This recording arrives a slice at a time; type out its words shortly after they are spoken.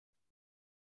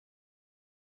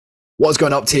What's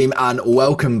going up, team, and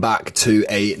welcome back to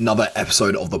another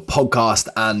episode of the podcast.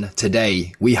 And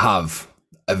today we have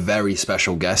a very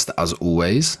special guest, as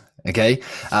always. Okay,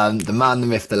 the man, the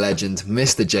myth, the legend,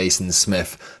 Mr. Jason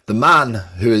Smith, the man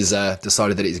who has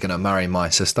decided that he's going to marry my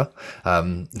sister,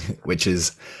 which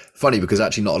is funny because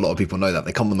actually not a lot of people know that.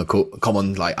 They come on the call,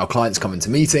 like our clients come into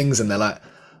meetings and they're like,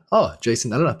 "Oh,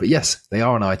 Jason, I don't know," but yes, they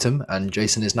are an item, and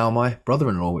Jason is now my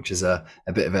brother-in-law, which is a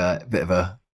bit of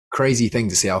a crazy thing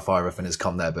to see how far everything has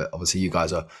come there. But obviously you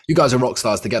guys are rock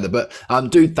stars together. But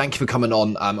dude, thank you for coming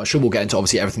on. I'm sure we'll get into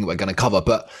obviously everything that we're going to cover,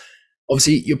 but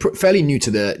obviously you're fairly new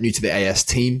to the AS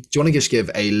team. Do you want to just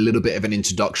give a little bit of an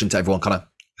introduction to everyone? Kind of,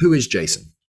 who is Jason?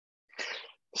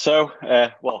 So,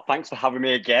 well, thanks for having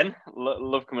me again.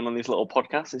 Love coming on these little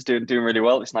podcasts. It's doing really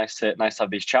well. It's nice to have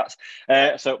these chats.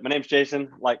 So my name's Jason.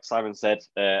 Like Simon said,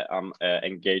 I'm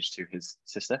engaged to his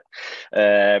sister.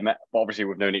 Obviously,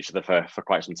 we've known each other for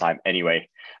quite some time anyway.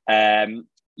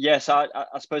 So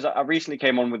I suppose I recently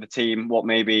came on with the team.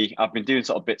 Maybe I've been doing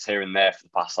sort of bits here and there for the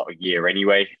past sort of year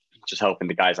anyway, just helping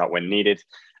the guys out when needed.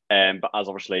 But as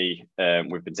obviously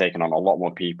we've been taking on a lot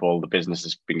more people, the business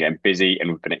has been getting busy and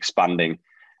we've been expanding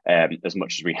as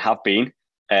much as we have been.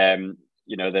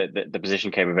 The position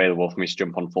came available for me to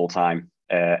jump on full time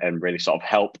and really sort of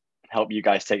help you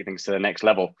guys take things to the next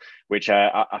level, which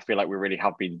I feel like we really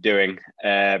have been doing.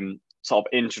 Sort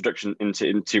of introduction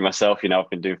into myself. I've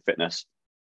been doing fitness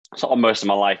sort of most of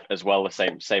my life as well,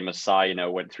 the same as Si.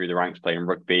 Went through the ranks playing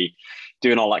rugby,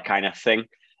 doing all that kind of thing.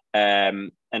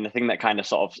 And the thing that kind of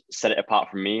sort of set it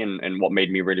apart from me and what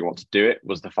made me really want to do it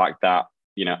was the fact that,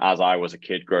 as I was a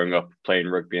kid growing up playing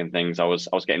rugby and things, I was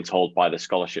getting told by the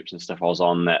scholarships and stuff I was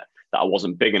on that I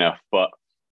wasn't big enough, but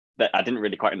that I didn't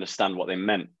really quite understand what they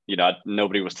meant.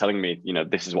 Nobody was telling me,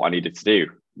 this is what I needed to do.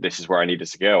 This is where I needed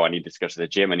to go. I needed to go to the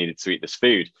gym. I needed to eat this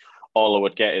food. All I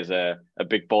would get is a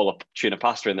big bowl of tuna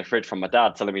pasta in the fridge from my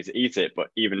dad telling me to eat it, but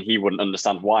even he wouldn't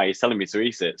understand why he's telling me to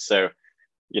eat it. So,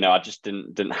 I just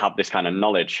didn't have this kind of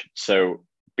knowledge. So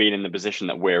being in the position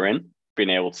that we're in, being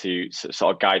able to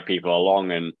sort of guide people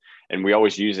along, and we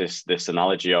always use this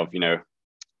analogy of,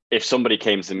 if somebody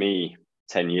came to me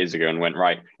 10 years ago and went,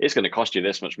 right, it's going to cost you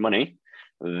this much money.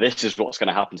 This is what's going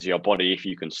to happen to your body if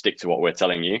you can stick to what we're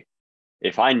telling you.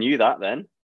 If I knew that, then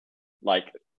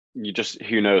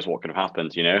who knows what could have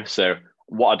happened, So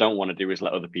what I don't want to do is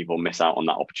let other people miss out on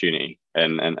that opportunity.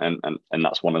 And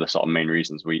that's one of the sort of main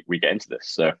reasons we get into this.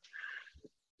 So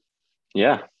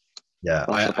yeah.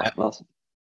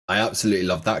 I absolutely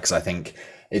love that, because I think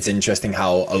it's interesting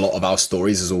how a lot of our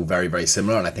stories is all very, very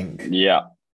similar. And I think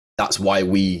that's why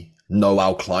we know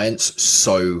our clients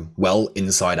so well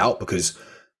inside out, because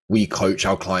we coach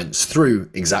our clients through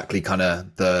exactly kind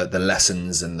of the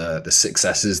lessons and the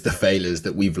successes, the failures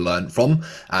that we've learned from.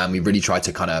 And we really try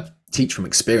to kind of teach from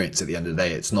experience at the end of the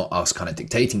day. It's not us kind of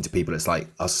dictating to people. It's like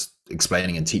us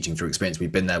explaining and teaching through experience.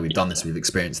 We've been there, we've done this, we've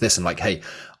experienced this. And like, hey,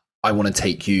 I want to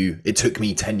take you. It took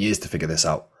me 10 years to figure this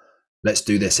out. Let's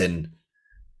do this in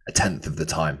a tenth of the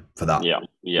time for that. Yeah.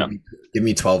 Give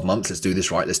me 12 months. Let's do this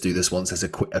right. Let's do this once. Let's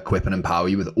equip and empower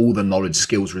you with all the knowledge,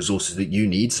 skills, resources that you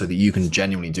need so that you can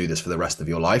genuinely do this for the rest of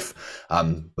your life.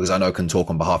 Because I know I can talk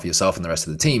on behalf of yourself and the rest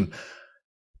of the team.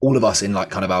 All of us in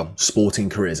like kind of our sporting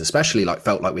careers, especially, like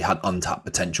felt like we had untapped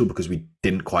potential because we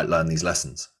didn't quite learn these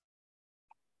lessons.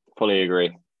 Fully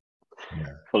agree.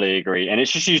 Yeah. Fully agree. And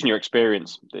it's just using your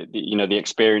experience, the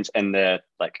experience and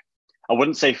I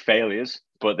wouldn't say failures,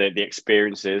 but the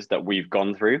experiences that we've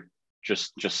gone through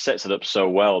just sets it up so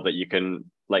well that you can,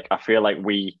 I feel like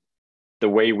the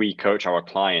way we coach our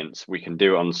clients, we can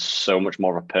do it on so much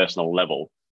more of a personal level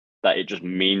that it just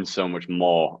means so much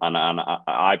more. And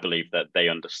I believe that they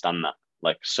understand that.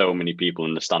 Like, so many people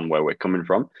understand where we're coming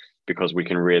from because we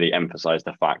can really emphasize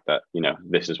the fact that,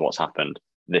 this is what's happened.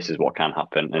 This is what can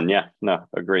happen. And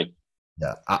agree.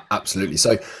 Yeah, absolutely.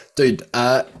 So, dude,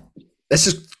 let's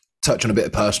just touch on a bit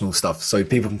of personal stuff so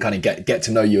people can kind of get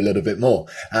to know you a little bit more.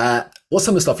 What's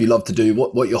some of the stuff you love to do?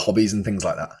 What your hobbies and things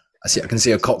like that? I can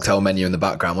see a cocktail menu in the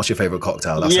background. What's your favorite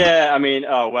cocktail? We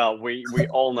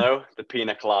all know the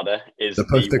pina colada is the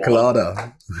puff de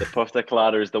colada. The puff de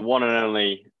colada is the one and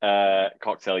only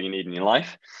cocktail you need in your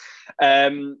life.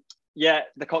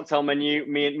 The cocktail menu.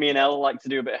 Me and Elle like to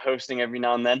do a bit of hosting every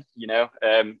now and then. You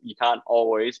can't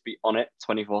always be on it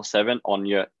 24/7 on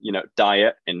your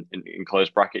diet in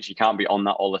closed brackets. You can't be on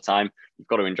that all the time. You've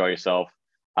got to enjoy yourself.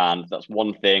 And that's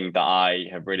one thing that I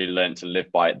have really learned to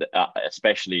live by,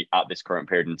 especially at this current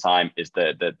period in time, is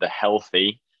the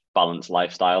healthy, balanced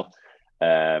lifestyle.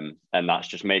 And that's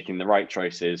just making the right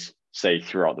choices, say,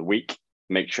 throughout the week.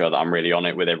 Make sure that I'm really on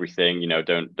it with everything.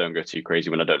 Don't go too crazy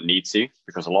when I don't need to,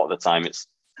 because a lot of the time it's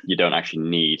you don't actually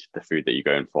need the food that you're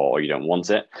going for, or you don't want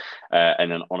it.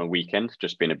 And then on a weekend,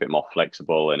 just being a bit more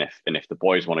flexible. And if the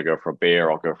boys want to go for a beer,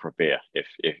 I'll go for a beer.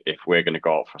 If we're going to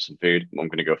go out for some food, I'm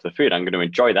going to go for the food. I'm going to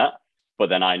enjoy that. But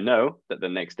then I know that the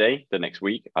next day, the next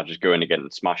week, I'll just go in again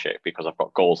and smash it, because I've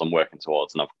got goals I'm working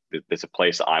towards, and there's a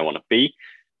place that I want to be.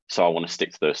 So I want to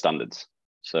stick to those standards.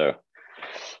 So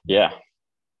yeah,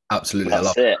 Absolutely.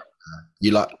 that's it.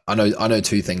 You like, I know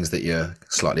two things that you're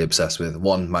slightly obsessed with.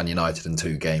 One, Man United, and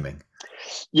two, gaming.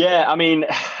 Yeah, I mean,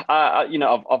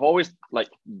 I've always like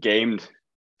gamed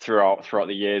throughout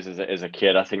the years as a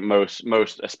kid. I think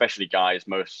most especially guys,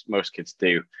 most kids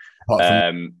do. Apart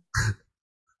from,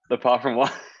 Apart from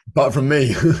what? apart from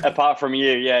me. Apart from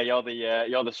you, yeah, you're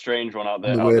the strange one out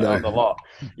there, The out weirdo. the lot.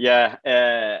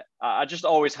 Yeah, I just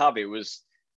always have. It was,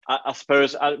 I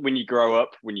suppose, when you grow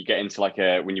up, when you get into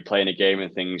when you play in a game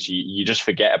and things, you just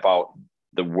forget about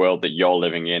the world that you're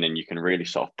living in, and you can really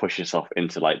sort of push yourself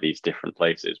into like these different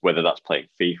places, whether that's playing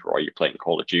FIFA, or you're playing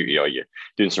Call of Duty, or you're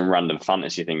doing some random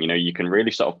fantasy thing. You can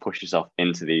really sort of push yourself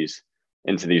into these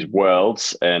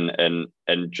worlds, and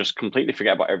just completely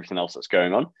forget about everything else that's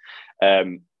going on.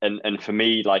 And for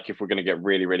me, like, if we're going to get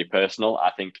really, really personal,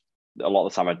 I think a lot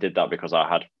of the time I did that because I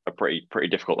had a pretty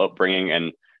difficult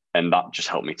upbringing, and that just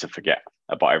helped me to forget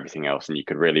about everything else, and you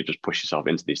could really just push yourself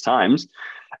into these times.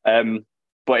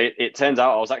 But it turns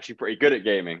out I was actually pretty good at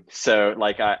gaming. So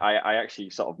like I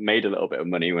actually sort of made a little bit of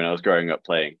money when I was growing up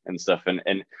playing and stuff. And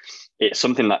it's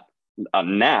something that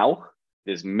now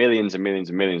there's millions and millions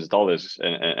and millions of dollars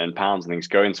and pounds and things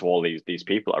going to all these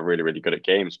people that are really, really good at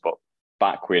games. But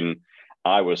back when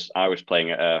I was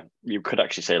playing at you could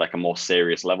actually say like a more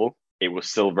serious level, it was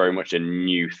still very much a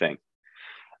new thing.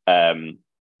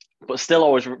 But still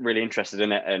always really interested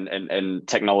in it, and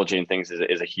technology and things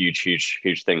is a huge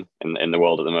thing in the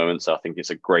world at the moment. So I think it's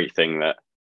a great thing that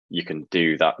you can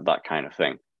do that kind of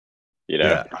thing,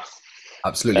 Yeah,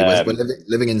 absolutely. We're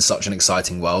living in such an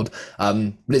exciting world.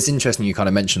 But it's interesting, you kind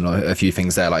of mentioned a few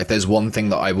things there. Like, if there's one thing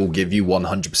that I will give you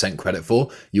 100% credit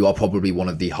for, you are probably one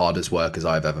of the hardest workers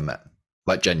I've ever met.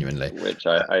 Like, genuinely. Which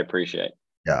I appreciate.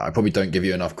 Yeah, I probably don't give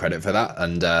you enough credit for that.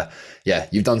 And yeah,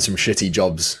 you've done some shitty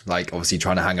jobs, like obviously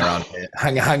trying to hang around here,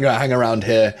 hang around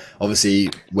here.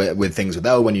 Obviously, with things with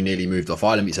Elle, when you nearly moved off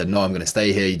island, you said no, I'm going to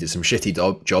stay here. You did some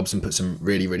shitty jobs and put some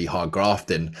really, really hard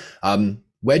graft in.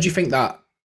 Where do you think that,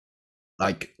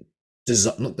 like,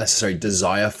 not necessarily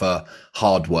desire for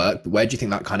hard work, but where do you think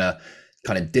that kind of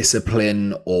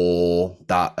discipline or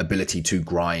that ability to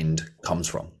grind comes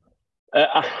from?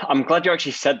 I'm glad you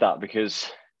actually said that, because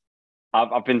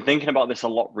I've been thinking about this a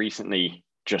lot recently,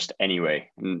 just anyway.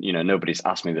 And, nobody's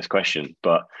asked me this question,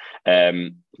 but,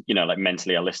 like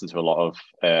mentally, I listen to a lot of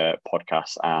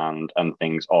podcasts and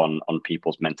things on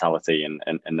people's mentality and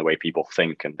the way people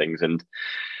think and things. And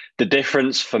the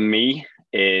difference for me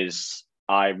is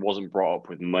I wasn't brought up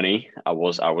with money. I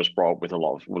was brought up with a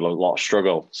lot of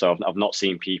struggle. So I've not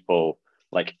seen people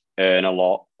like earn a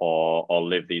lot or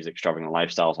live these extravagant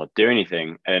lifestyles or do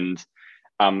anything. And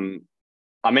I'm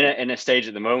in a stage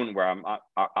at the moment where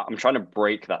I'm trying to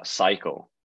break that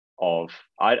cycle of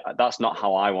that's not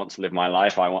how I want to live my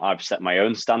life. I've set my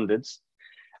own standards.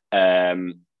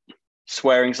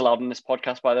 Swearing's allowed in this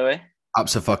podcast, by the way.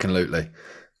 Absolutely.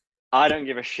 I don't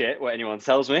give a shit what anyone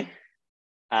tells me.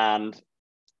 And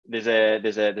there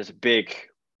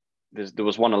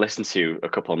was one I listened to a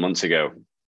couple of months ago,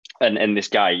 and this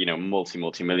guy,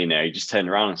 multi-millionaire, he just turned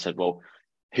around and said, well,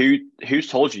 who's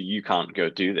told you can't go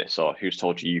do this, or who's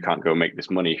told you can't go make this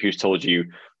money? Who's told you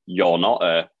you're not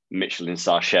a Michelin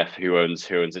star chef who owns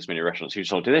this many restaurants? Who's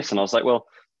told you this? And I was like, well,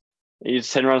 he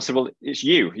just turned around and said, well, it's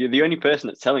you. You're the only person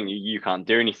that's telling you can't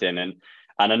do anything. And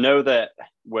I know that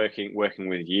working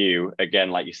with you, again,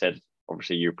 like you said,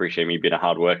 obviously you appreciate me being a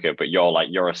hard worker, but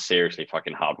you're a seriously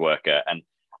fucking hard worker. And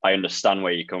I understand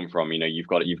where you come from. You've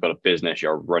got a business,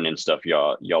 you're running stuff,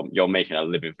 you're making a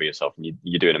living for yourself, and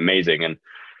you're doing amazing.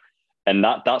 And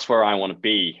that's where I want to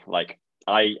be. Like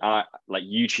I like,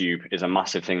 YouTube is a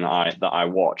massive thing that I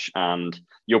watch, and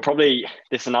you'll probably,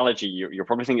 this analogy, you'll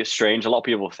probably think it's strange. A lot of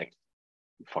people think,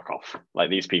 fuck off, like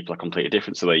these people are completely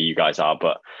different to the way you guys are.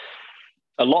 But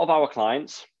a lot of our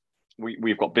clients,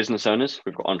 we've got business owners,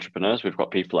 we've got entrepreneurs, we've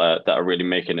got people that are really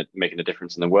making a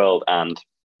difference in the world. And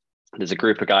there's a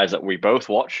group of guys that we both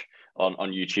watch on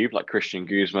YouTube, like Christian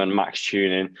Guzman, Max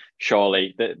Tuning,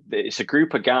 Charlie. It's a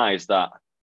group of guys that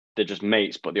they're just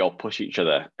mates, but they all push each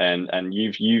other. And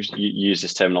you've used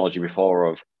this terminology before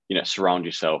of, surround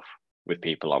yourself with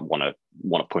people that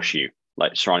want to push you.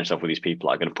 Like, surround yourself with these people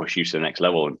that are going to push you to the next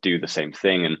level and do the same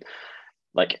thing. And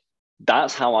like,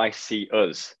 that's how I see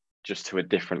us, just to a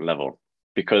different level.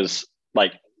 Because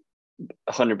like,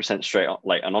 100% straight on,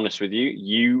 like, and honest with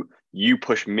you, you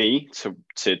push me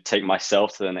to take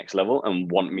myself to the next level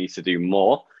and want me to do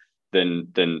more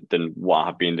than what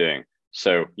I've been doing.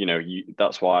 So, you know,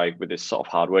 that's why with this sort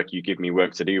of hard work, you give me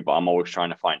work to do, but I'm always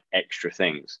trying to find extra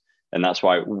things. And that's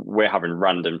why we're having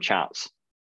random chats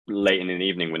late in the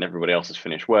evening when everybody else has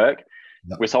finished work.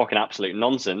 Yep. We're talking absolute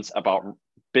nonsense about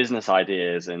business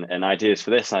ideas and ideas for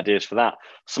this and ideas for that,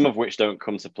 some of which don't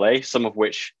come to play, some of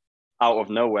which out of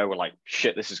nowhere we're like,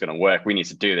 shit, this is going to work. We need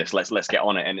to do this. Let's get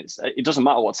on it. And it doesn't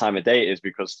matter what time of day it is,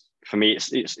 because for me,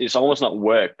 it's almost not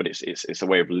work, but it's a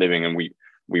way of living, and we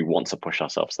want to push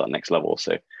ourselves to that next level.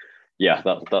 So yeah,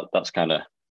 that's kind of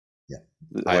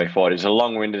the way forward. It's a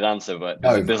long-winded answer, but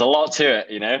there's a lot to it,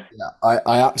 you know. Yeah,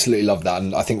 I absolutely love that,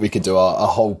 and I think we could do a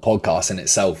whole podcast in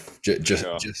itself, just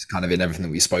kind of in everything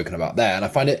that we've spoken about there. And I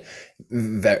find it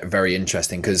very, very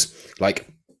interesting because, like,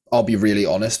 I'll be really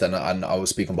honest, and I will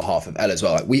speak on behalf of Elle as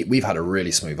well. Like, we've had a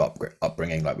really smooth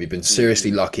upbringing. Like, we've been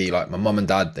seriously lucky. Like, my mum and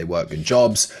dad, they work good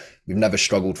jobs. We've never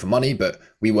struggled for money, but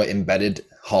we were embedded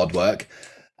hard work.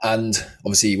 And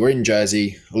obviously, we're in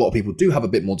Jersey. A lot of people do have a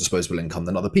bit more disposable income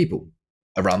than other people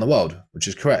around the world, which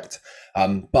is correct.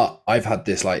 But I've had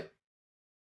this, like,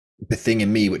 the thing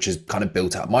in me which is kind of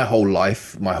built out my whole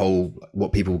life,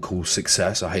 what people call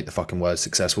success. I hate the fucking word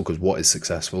successful, because what is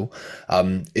successful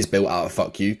is built out of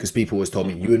fuck you. Because people always told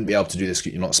me, you wouldn't be able to do this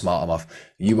because you're not smart enough.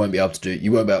 You won't be able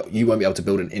to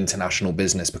build an international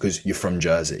business because you're from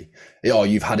Jersey. Oh,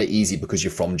 you've had it easy because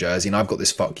you're from Jersey. And I've got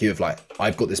this fuck you of, like,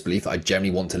 I've got this belief that I generally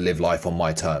want to live life on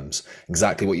my terms.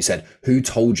 Exactly what you said. Who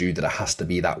told you that it has to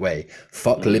be that way?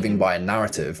 Fuck living by a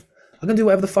narrative. I can do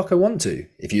whatever the fuck I want to.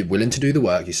 If you're willing to do the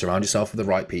work, you surround yourself with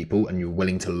the right people, and you're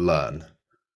willing to learn.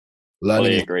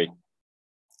 Learning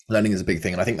is a big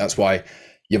thing. And I think that's why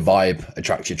your vibe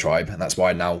attracts your tribe. And that's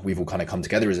why now we've all kind of come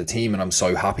together as a team. And I'm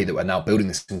so happy that we're now building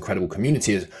this incredible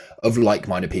community of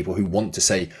like-minded people who want to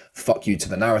say, fuck you to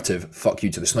the narrative, fuck you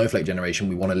to the snowflake generation.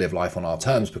 We want to live life on our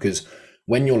terms. Because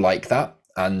when you're like that,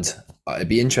 and it'd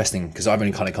be interesting, because I've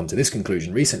only kind of come to this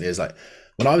conclusion recently, is like,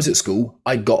 when I was at school,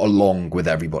 I got along with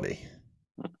everybody.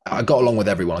 I got along with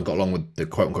everyone. I got along with the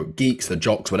quote unquote geeks, the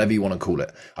jocks, whatever you want to call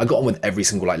it. I got on with every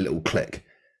single, like, little clique,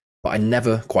 but I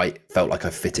never quite felt like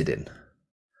I fitted in.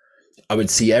 I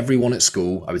would see everyone at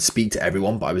school. I would speak to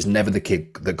everyone, but I was never the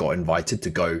kid that got invited to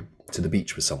go to the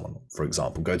beach with someone, for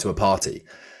example, go to a party.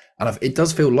 And it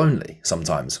does feel lonely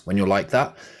sometimes when you're like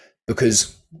that,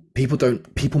 because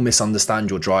people misunderstand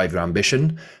your drive, your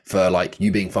ambition, for, like,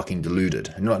 you being fucking deluded.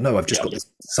 And you're like, no, I've just got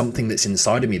something that's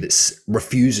inside of me that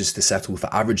refuses to settle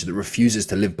for average, that refuses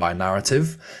to live by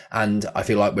narrative. And I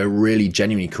feel like we're really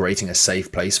genuinely creating a safe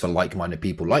place for like-minded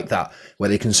people like that, where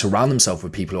they can surround themselves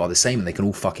with people who are the same, and they can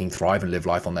all fucking thrive and live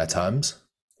life on their terms.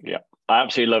 Yeah, I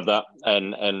absolutely love that.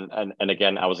 And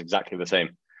again, I was exactly the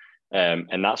same.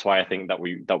 And that's why I think that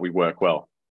we work well,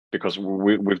 because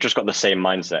we've just got the same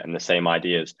mindset and the same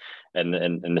ideas and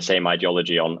the same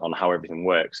ideology on how everything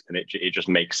works. And it just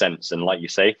makes sense. And like you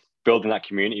say, building that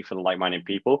community for the like-minded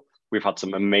people, we've had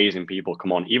some amazing people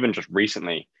come on, even just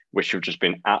recently, which have just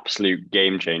been absolute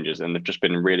game changers. And they've just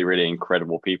been really, really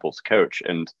incredible people to coach.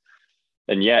 And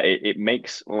yeah, it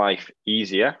makes life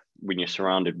easier when you're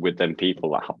surrounded with them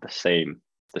people that have the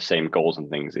same goals and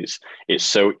things. It's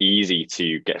so easy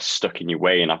to get stuck in your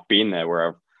way. And I've been there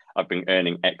where I've been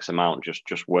earning X amount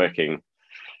just working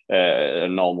a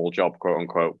normal job, quote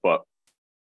unquote. But,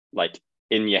 like,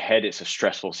 in your head, it's a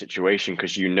stressful situation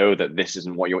because you know that this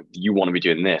isn't what you want to be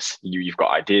doing. This you've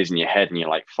got ideas in your head, and you're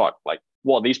like, fuck, like,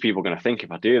 what are these people going to think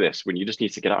if I do this? When you just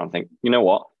need to get out and think, you know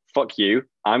what, fuck you,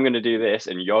 I'm going to do this,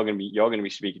 and you're going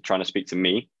to be trying to speak to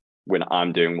me when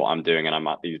I'm doing what I'm doing, and I'm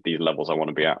at these levels I want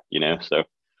to be at. You know, so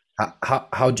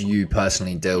how do you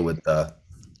personally deal with the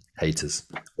haters,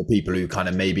 or people who kind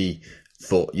of maybe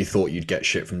thought you'd get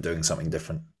shit from doing something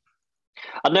different?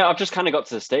 I know I've just kind of got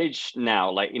to the stage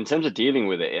now, like, in terms of dealing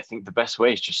with it, I think the best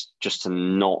way is just to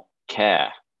not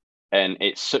care. And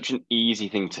it's such an easy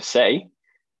thing to say,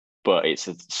 but it's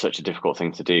such a difficult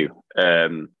thing to do.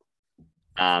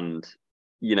 And,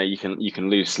 you know, you can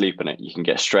lose sleep in it, you can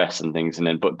get stressed and things.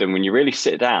 But then when you really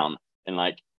sit down and,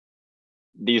 like,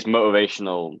 these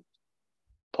motivational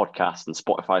podcasts and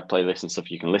Spotify playlists and stuff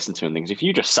you can listen to and things, if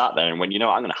you just sat there and went, you know,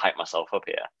 I'm going to hype myself up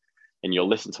here, and you'll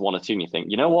listen to one or two and you think,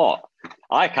 you know what,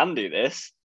 I can do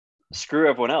this, screw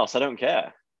everyone else, I don't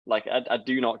care. Like, I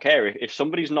do not care if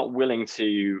somebody's not willing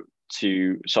to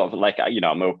sort of, like, you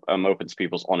know, I'm open to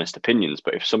people's honest opinions,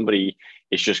 but if somebody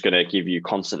is just going to give you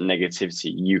constant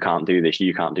negativity, you can't do this,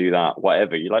 you can't do that,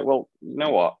 whatever, you're like, well, you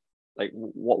know what, like,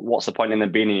 what's the point in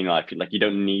them being in your life? Like, you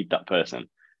don't need that person.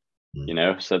 You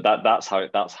know, so that's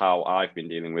how I've been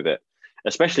dealing with it.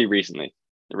 especially recently.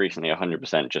 Recently,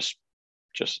 100%.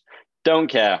 Just don't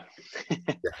care.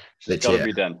 Just got to Literally.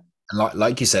 be done. And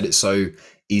like you said, it's so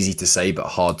easy to say but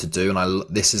hard to do. And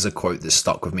this is a quote that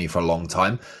stuck with me for a long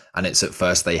time. And it's, at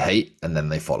first they hate and then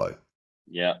they follow.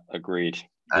 Yeah, agreed.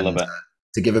 Love And it.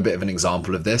 to give a bit of an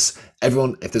example of this,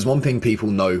 everyone, if there's one thing people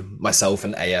know myself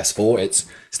and AS for, it's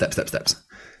steps, steps, steps.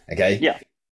 Okay. Yeah.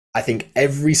 I think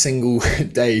every single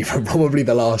day for probably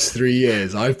the last 3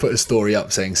 years, I've put a story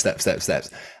up saying steps, steps, steps.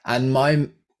 And my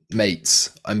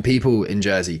mates and people in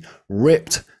Jersey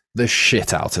ripped the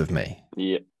shit out of me.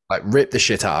 Yeah. Like ripped the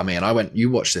shit out of me. And I went, you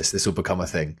watch this, this will become a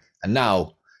thing. And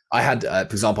now I had,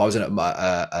 for example, I was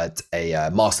at a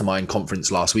mastermind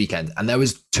conference last weekend, and there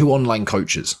was 2 online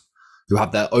coaches who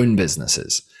have their own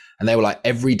businesses. And they were like,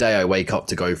 every day I wake up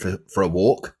to go for a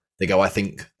walk, they go, I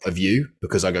think of you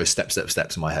because I go step, step,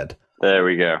 steps in my head. There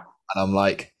we go. And I'm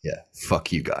like, yeah,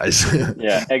 fuck you guys.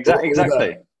 Yeah,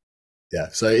 exactly. Yeah.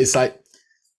 So it's like,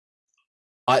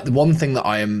 the one thing that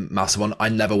I am massive on, I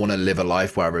never want to live a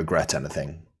life where I regret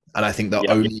anything. And I think the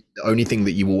only thing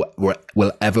that you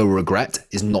will ever regret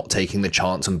is not taking the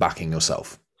chance and backing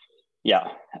yourself. Yeah,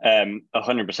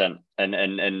 100%.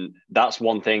 And that's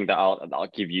one thing that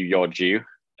I'll give you your due,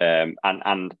 and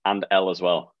Elle as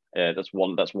well. That's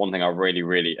one thing I really,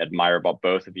 really admire about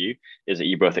both of you, is that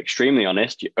you're both extremely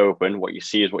honest, you're open, what you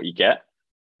see is what you get.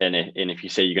 And if you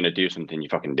say you're going to do something, you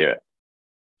fucking do it.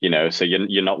 You know, so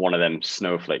you're not one of them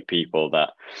snowflake people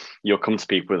that you'll come to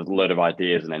people with a load of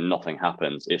ideas and then nothing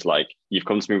happens. It's like, you've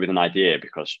come to me with an idea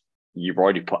because you've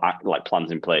already put like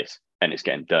plans in place and it's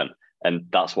getting done. And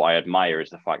that's what I admire,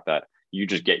 is the fact that you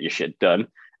just get your shit done,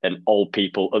 and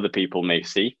other people may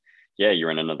see, yeah, you're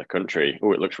in another country.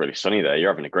 Oh, it looks really sunny there.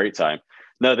 You're having a great time.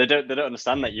 No, they don't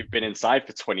understand that you've been inside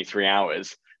for 23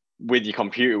 hours with your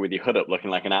computer, with your hood up,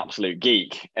 looking like an absolute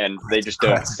geek, and they just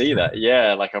don't see that.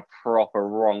 Yeah, like a proper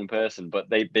wrong person, but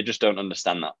they just don't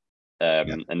understand that.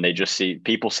 And they just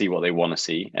people see what they want to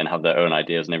see and have their own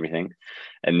ideas and everything.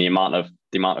 And the amount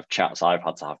of chats I've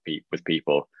had to have with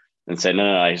people and say,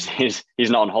 no, he's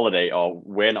not on holiday, or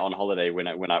we're not on holiday when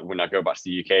I go back to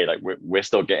the UK. Like we're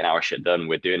still getting our shit done.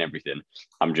 We're doing everything.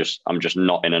 I'm just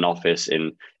not in an office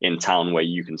in town where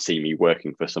you can see me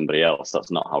working for somebody else. That's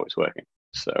not how it's working.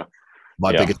 So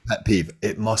my biggest pet peeve,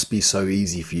 it must be so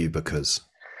easy for you because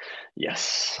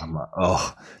yes, I'm like,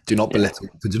 oh, do not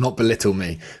belittle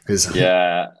me, because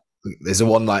there's a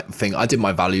one thing. I did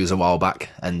my values a while back,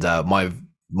 and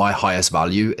my highest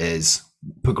value is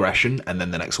progression, and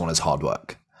then the next one is hard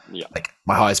work. Yeah, like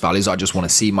my highest values, I just want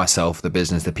to see myself, the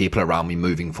business, the people around me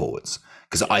moving forwards,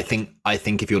 because I think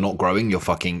if you're not growing,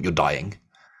 you're dying.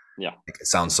 Yeah, it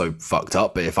sounds so fucked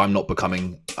up, but if I'm not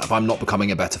becoming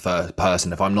a better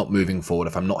person, if I'm not moving forward,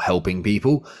 if I'm not helping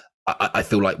people, I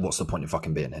feel like, what's the point of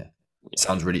fucking being here? It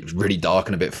sounds really, really dark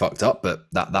and a bit fucked up, but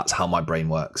that's how my brain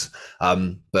works.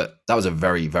 But that was a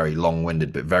very, very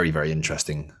long-winded but very, very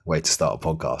interesting way to start a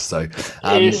podcast. So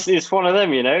it's one of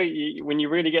them, you know, when you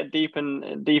really get deep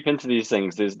into these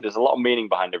things, there's a lot of meaning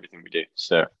behind everything we do.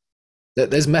 So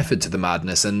there's method to the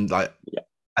madness, and I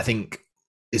think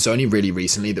it's only really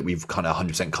recently that we've kind of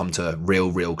 100% come to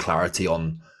real clarity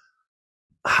on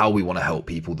how we want to help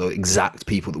people, the exact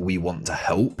people that we want to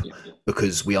help,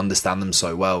 because we understand them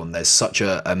so well. And there's such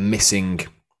a missing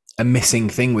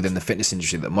thing within the fitness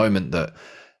industry at the moment, that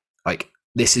like,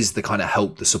 this is the kind of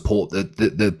help, the support,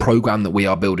 the program that we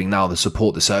are building now, the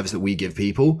support, the service that we give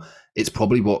people. It's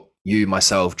probably what you,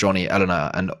 myself, Johnny,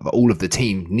 Eleanor, and all of the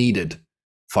team needed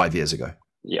 5 years ago.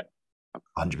 Yeah.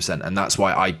 100%. And that's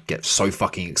why I get so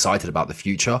fucking excited about the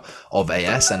future of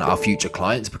AS and our future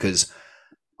clients, because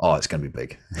it's going to be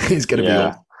big. It's going to be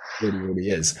awesome. It really, really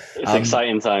is. It's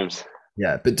exciting times.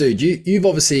 Yeah. But dude, you've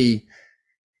obviously,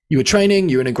 you were training,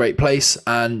 you're in a great place,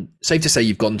 and safe to say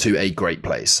you've gone to a great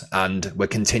place, and we'll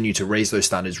continue to raise those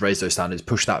standards,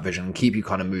 push that vision, and keep you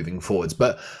kind of moving forwards.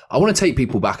 But I want to take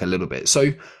people back a little bit.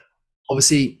 So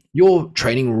obviously your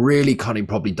training really kind of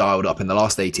probably dialed up in the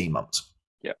last 18 months.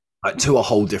 Like, to a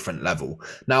whole different level.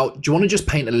 Now, do you want to just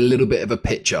paint a little bit of a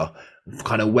picture of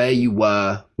kind of where you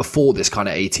were before this kind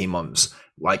of 18 months?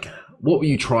 Like, what were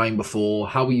you trying before?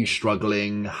 How were you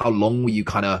struggling? How long were you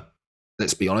kind of,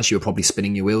 let's be honest, you were probably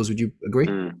spinning your wheels. Would you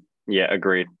agree? Yeah,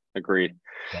 agreed.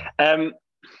 Yeah.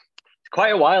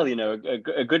 Quite a while, you know,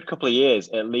 a good couple of years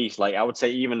at least. Like, I would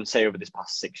say over this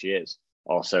past 6 years.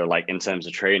 Also, like, in terms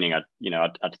of training, I'd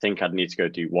think I'd need to go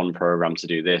do one program to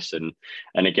do this, and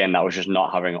again, that was just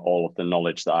not having all of the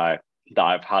knowledge that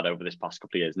I've had over this past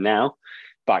couple of years now.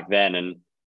 Back then,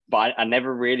 but I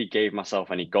never really gave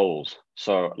myself any goals.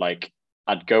 So like,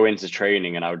 I'd go into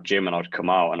training and I would gym and I would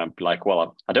come out and I'd be like,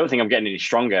 well, I don't think I'm getting any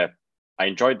stronger I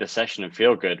enjoyed the session and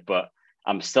feel good, but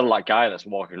I'm still that guy that's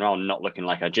walking around not looking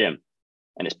like a gym,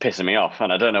 and it's pissing me off,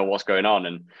 and I don't know what's going on.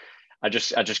 And I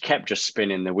just kept just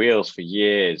spinning the wheels for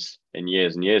years and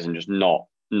years and years, and just not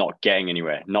getting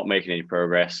anywhere, not making any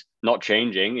progress, not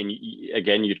changing. And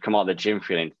again, you'd come out of the gym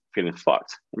feeling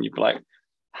fucked, and you'd be like,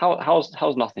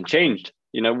 how's nothing changed?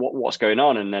 You know, what's going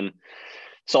on? And then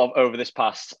sort of over this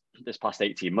past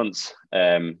 18 months,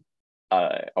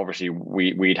 obviously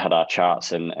we'd had our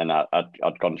charts, and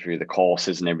I'd gone through the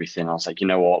courses and everything. I was like, you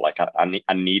know what, like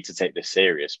I need to take this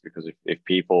serious, because if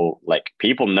people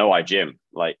know I gym,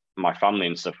 like my family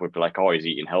and stuff would be like, oh, he's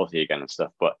eating healthy again and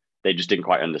stuff, but they just didn't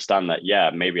quite understand that,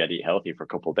 yeah, maybe I'd eat healthy for a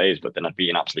couple of days, but then I'd be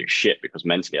in absolute shit because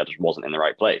mentally I just wasn't in the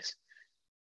right place.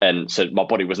 And so my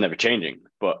body was never changing,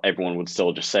 but everyone would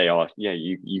still just say, oh, yeah,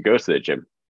 you go to the gym.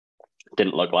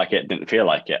 Didn't look like it, didn't feel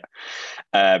like it.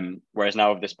 Whereas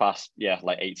now over this past,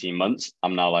 like 18 months,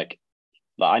 I'm now like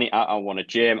I want a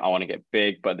gym, I want to get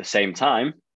big, but at the same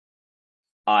time,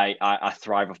 I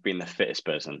thrive off being the fittest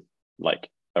person like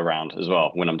around as well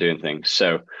when I'm doing things.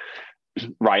 So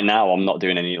right now I'm not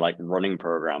doing any like running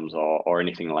programs or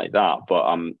anything like that, but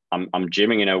I'm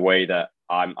gymming in a way that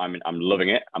I'm loving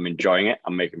it. I'm enjoying it.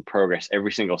 I'm making progress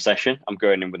every single session. I'm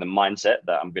going in with a mindset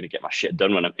that I'm going to get my shit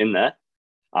done when I'm in there.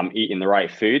 I'm eating the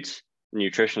right foods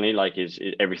nutritionally, like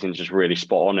everything's just really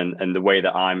spot on. And the way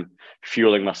that I'm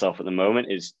fueling myself at the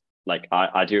moment is like,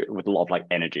 I do it with a lot of like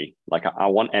energy. Like I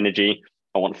want energy.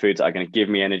 I want foods that are going to give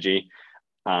me energy,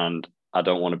 and I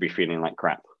don't want to be feeling like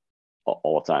crap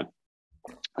all the time.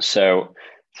 So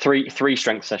three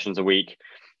strength sessions a week.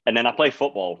 And then I play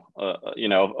football,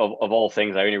 of all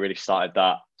things. I only really started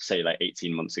that, say, like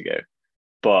 18 months ago.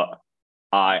 But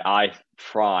I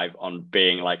thrive on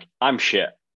being like, I'm shit.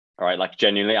 All right. Like,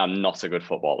 genuinely, I'm not a good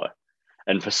footballer.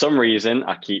 And for some reason,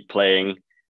 I keep playing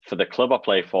for the club I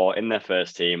play for in their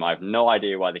first team. I have no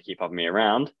idea why they keep having me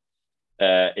around.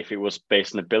 If it was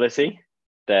based on ability,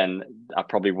 then I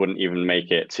probably wouldn't even make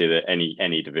it to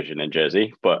any division in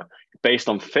Jersey. But based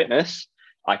on fitness,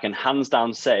 I can hands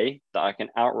down say that I can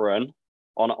outrun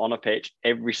on a pitch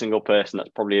every single person that's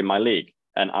probably in my league.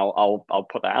 And I'll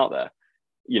put that out there.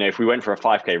 You know, if we went for a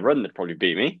 5K run, they'd probably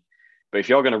beat me. But if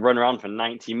you're going to run around for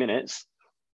 90 minutes,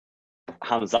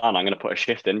 hands down, I'm going to put a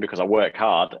shift in because I work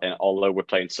hard. And although we're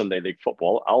playing Sunday League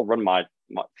football, I'll run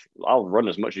I'll run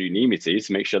as much as you need me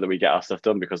to make sure that we get our stuff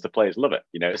done, because the players love it.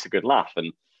 You know, it's a good laugh,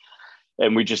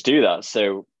 and we just do that.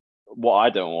 So what I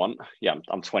don't want,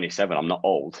 I'm 27. I'm not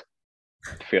old.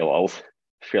 I feel old.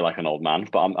 I feel like an old man,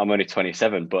 but I'm only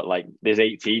 27. But like, there's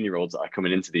 18-year-olds that are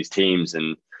coming into these teams,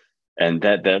 and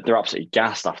they're absolutely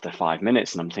gassed after 5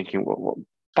 minutes. And I'm thinking, what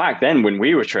back then when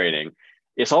we were training,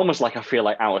 it's almost like I feel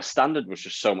like our standard was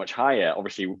just so much higher.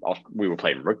 Obviously, we were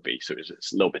playing rugby, so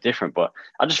it's a little bit different. But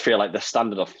I just feel like the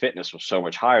standard of fitness was so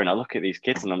much higher. And I look at these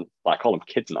kids, and I call them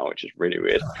kids now, which is really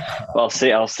weird. But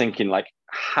I was thinking, like,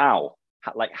 how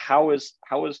have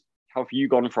you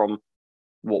gone from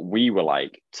what we were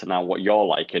like to now what you're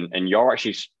like, and you're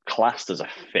actually classed as a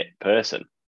fit person,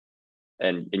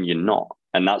 and you're not.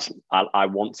 And that's I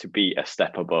want to be a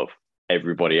step above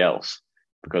everybody else,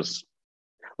 because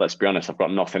let's be honest, I've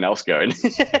got nothing else going.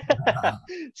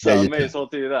 So I may as well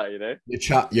do that, you know.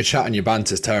 Your chat and your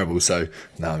banter's terrible, so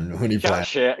no, when you play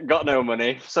shit, got no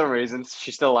money. For some reason,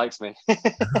 she still likes me.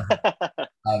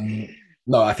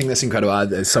 No, I think that's incredible.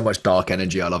 There's so much dark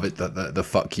energy. I love it. The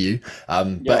fuck you.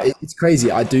 But it's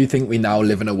crazy. I do think we now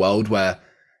live in a world where,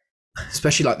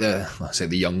 especially like the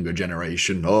younger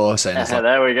generation, saying it's like,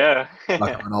 there we go.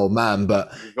 like I'm an old man,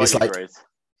 but it's like,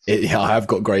 I have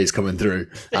got grays coming through.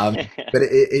 But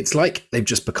it's like they've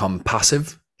just become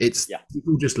passive.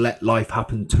 People just let life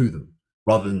happen to them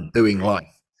rather than doing life.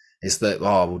 It's that,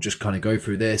 we'll just kind of go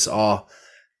through this.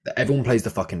 Everyone plays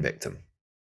the fucking victim.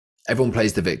 Everyone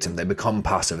plays the victim. They become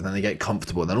passive, and then they get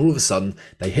comfortable. And then all of a sudden,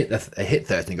 they hit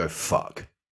 30 and go, fuck.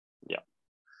 Yeah.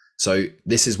 So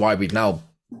this is why we've now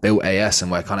built AS,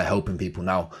 and we're kind of helping people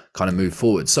now kind of move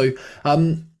forward. So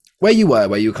where you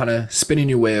were kind of spinning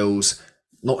your wheels,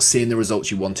 not seeing the results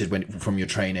you wanted from your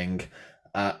training,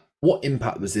 what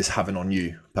impact was this having on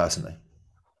you personally?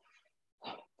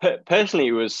 Personally,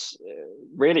 it was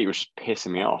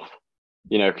pissing me off.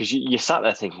 You know, because you sat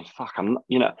there thinking, fuck,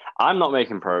 I'm not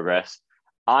making progress.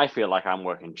 I feel like I'm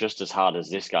working just as hard as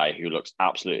this guy who looks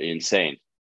absolutely insane.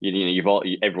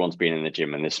 Everyone's been in the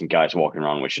gym, and there's some guys walking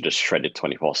around which are just shredded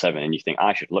 24/7, and you think,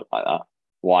 I should look like that.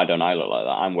 Why don't I look like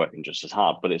that? I'm working just as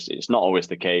hard, but it's not always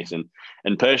the case. And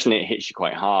personally, it hits you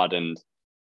quite hard. And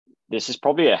this is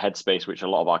probably a headspace which a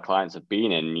lot of our clients have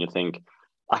been in. You think,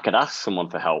 I could ask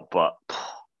someone for help, but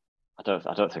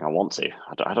I don't think I want to.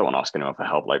 I don't want to ask anyone for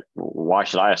help. Like, why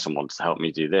should I ask someone to help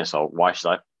me do this, or why should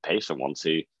I pay someone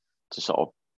to sort of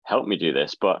help me do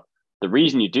this? But the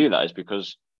reason you do that is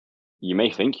because you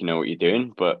may think you know what you're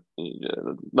doing, but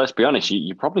let's be honest,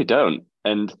 you probably don't.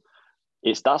 And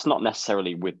that's not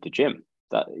necessarily with the gym.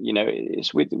 That, you know,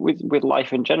 it's with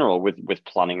life in general, with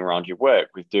planning around your work,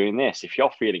 with doing this. If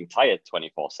you're feeling tired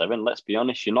 24/7, let's be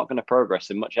honest, you're not going to progress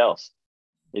in much else.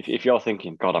 If you're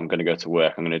thinking, God, I'm going to go to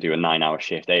work, I'm going to do a 9-hour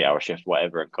shift, 8-hour shift,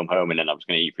 whatever, and come home, and then I'm just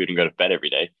going to eat food and go to bed every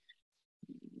day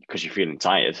because you're feeling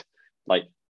tired, like,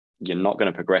 you're not going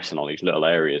to progress in all these little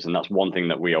areas. And that's one thing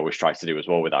that we always try to do as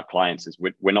well with our clients is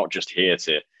we're not just here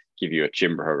to give you a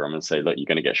gym program and say, look, you're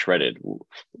going to get shredded.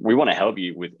 We want to help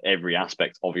you with every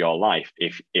aspect of your life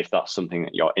if that's something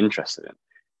that you're interested in.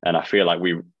 And I feel like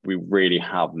we really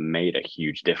have made a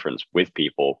huge difference with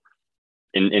people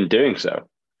in doing so.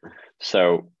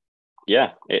 So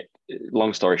yeah,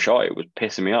 long story short, it was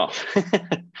pissing me off.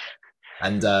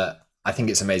 And I think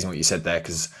it's amazing what you said there,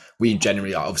 because we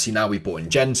generally, obviously now we've brought in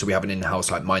Jen, so we have an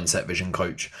in-house like mindset vision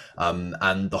coach.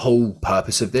 And the whole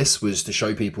purpose of this was to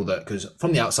show people that, because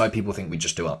from the outside, people think we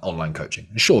just do online coaching.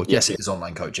 Sure, yes, it is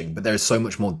online coaching, but there is so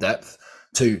much more depth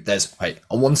to,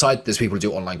 on one side, there's people who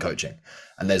do online coaching.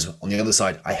 And there's on the other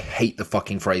side, I hate the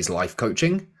fucking phrase life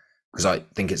coaching, because I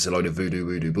think it's a load of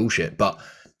voodoo bullshit, but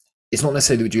it's not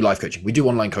necessarily that we do life coaching. We do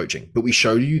online coaching, but we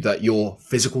show you that your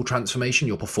physical transformation,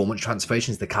 your performance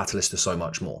transformation is the catalyst to so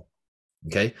much more.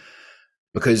 Okay?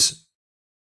 Because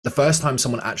the first time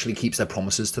someone actually keeps their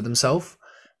promises to themselves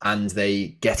and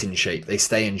they get in shape, they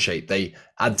stay in shape, they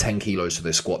add 10 kilos to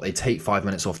their squat, they take 5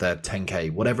 minutes off their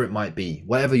 10K, whatever it might be,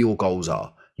 whatever your goals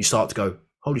are, you start to go,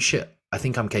 holy shit, I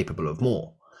think I'm capable of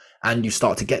more. And you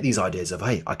start to get these ideas of,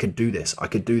 hey, I could do this, I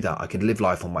could do that, I could live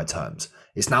life on my terms.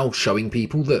 It's now showing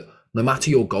people that no matter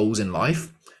your goals in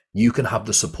life, you can have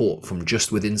the support from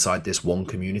just within inside this one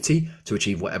community to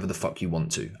achieve whatever the fuck you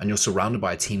want to. And you're surrounded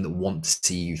by a team that want to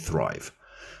see you thrive.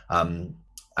 And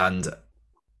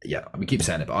yeah, we keep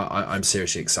saying it, but I'm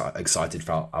seriously excited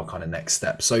for our kind of next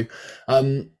step. So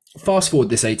fast forward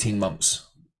this 18 months.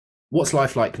 What's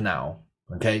life like now?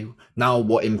 Okay. Now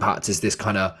what impact is this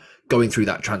kind of going through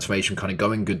that transformation, kind of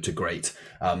going good to great?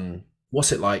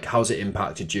 What's it like? How's it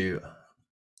impacted you?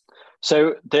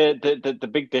 So the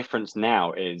big difference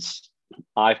now is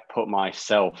I've put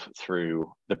myself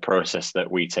through the process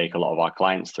that we take a lot of our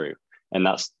clients through. And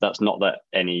that's not that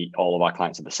all of our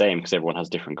clients are the same, because everyone has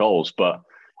different goals, but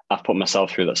I've put myself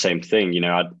through that same thing. You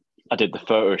know, I did the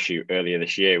photo shoot earlier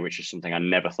this year, which is something I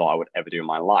never thought I would ever do in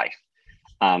my life.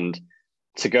 And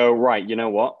to go, right, you know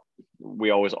what?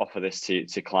 We always offer this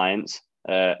to clients.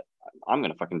 I'm going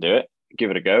to fucking do it,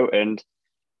 give it a go. And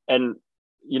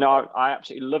you know, I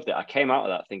absolutely loved it. I came out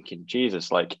of that thinking,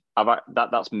 Jesus, like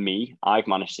that's me. I've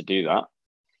managed to do that.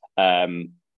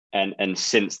 And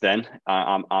since then,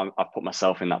 I've put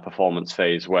myself in that performance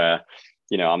phase where,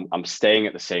 you know, I'm staying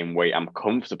at the same weight. I'm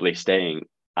comfortably staying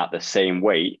at the same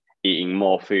weight, eating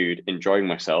more food, enjoying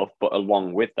myself. But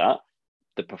along with that,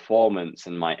 the performance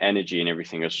and my energy and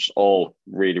everything is just all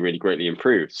really, really greatly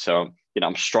improved. So, you know,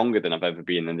 I'm stronger than I've ever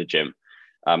been in the gym.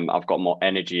 I've got more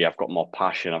energy, I've got more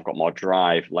passion, I've got more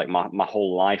drive. Like my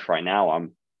whole life right now,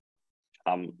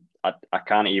 I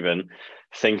can't even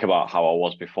think about how I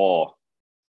was before,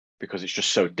 because it's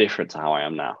just so different to how I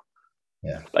am now.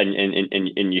 Yeah.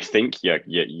 And you think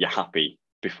you're happy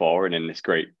before and in this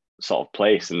great sort of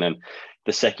place, and then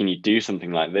the second you do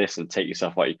something like this and take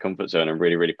yourself out of your comfort zone and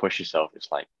really, really push yourself,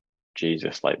 it's like,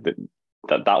 Jesus, like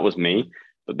that was me,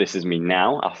 but this is me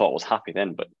now. I thought I was happy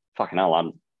then, but fucking hell,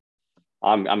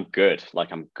 I'm good.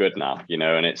 Like, I'm good now, you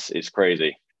know, and it's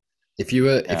crazy. If you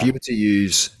were to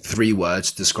use 3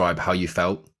 words to describe how you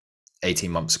felt 18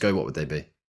 months ago, what would they be?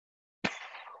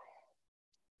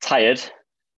 Tired,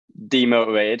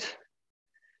 demotivated,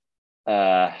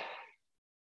 I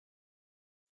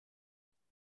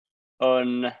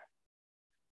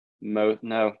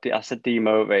said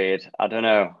demotivated. I don't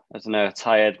know.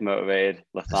 Tired, motivated,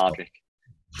 lethargic.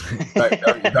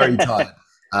 very tired.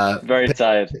 Very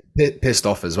tired. Pissed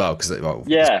off as well, because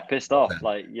pissed off.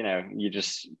 Like, you know,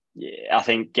 I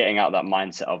think getting out that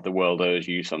mindset of the world owes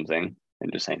you something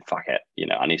and just saying, fuck it, you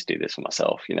know, I need to do this for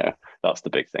myself. You know, that's the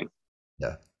big thing.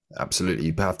 Yeah, absolutely.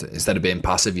 You have to, instead of being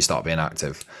passive, you start being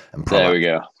active and proactive. There we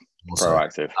go. Also,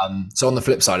 proactive. So on the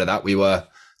flip side of that, we were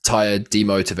tired,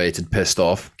 demotivated, pissed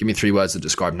off. Give me 3 words to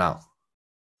describe now.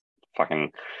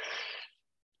 Fucking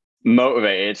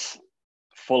motivated,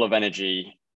 full of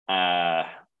energy,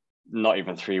 not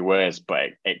even 3 words,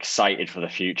 but excited for the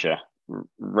future,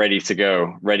 ready to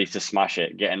go, ready to smash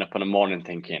it, getting up in the morning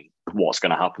thinking, what's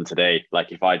going to happen today?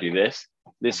 Like, if I do this,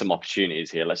 there's some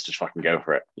opportunities here. Let's just fucking go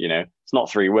for it. It's not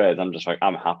 3 words. I'm just like,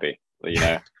 I'm happy.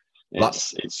 It's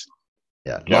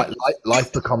yeah. yeah.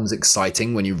 Life becomes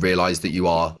exciting when you realize that you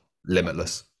are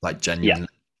limitless, like genuinely.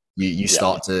 You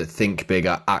start to think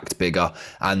bigger, act bigger.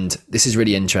 And this is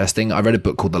really interesting. I read a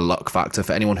book called The Luck Factor.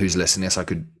 For anyone who's listening to this, I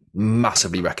could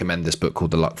massively recommend this book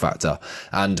called The Luck Factor.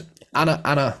 And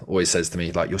Anna always says to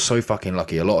me, like, you're so fucking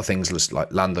lucky. A lot of things just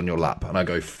like land on your lap. And I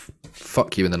go,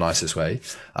 fuck you in the nicest way.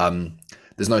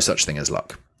 There's no such thing as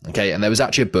luck. Okay. And there was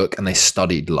actually a book and they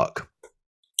studied luck.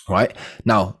 Right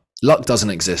now, luck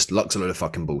doesn't exist. Luck's a load of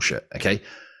fucking bullshit. Okay.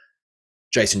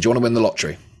 Jason, do you want to win the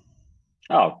lottery?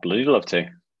 Oh, bloody love to.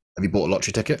 Have you bought a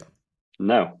lottery ticket?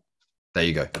 No. There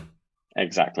you go.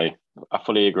 Exactly. I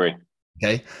fully agree.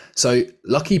 Okay. So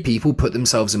lucky people put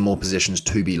themselves in more positions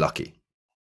to be lucky.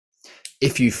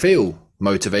 If you feel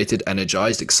motivated,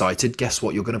 energized, excited, guess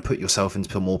what? You're going to put yourself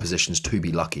into more positions to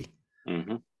be lucky.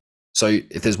 Mm-hmm. So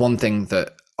if there's one thing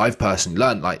that I've personally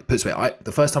learned, like,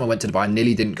 the first time I went to Dubai, I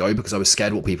nearly didn't go because I was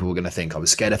scared what people were going to think. I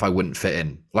was scared if I wouldn't fit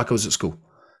in, like I was at school.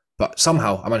 But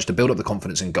somehow I managed to build up the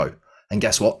confidence and go. And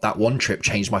guess what? That one trip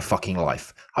changed my fucking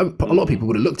life. A lot of people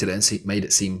would have looked at it and made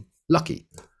it seem lucky.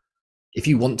 If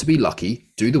you want to be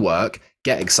lucky, do the work,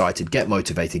 get excited, get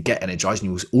motivated, get energized, and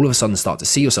you will all of a sudden start to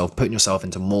see yourself putting yourself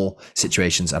into more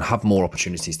situations and have more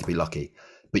opportunities to be lucky.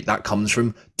 But that comes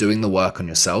from doing the work on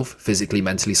yourself, physically,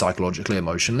 mentally, psychologically,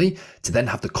 emotionally, to then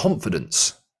have the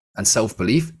confidence and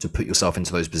self-belief to put yourself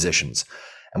into those positions.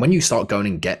 And when you start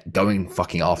going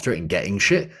fucking after it and getting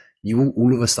shit, you will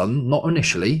all of a sudden, not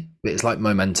initially, but it's like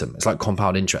momentum. It's like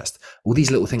compound interest. All these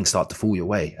little things start to fall your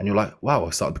way. And you're like, wow, I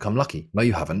started to become lucky. No,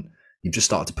 you haven't. You've just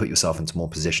started to put yourself into more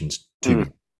positions to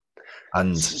be.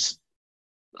 And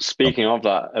speaking of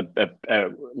that,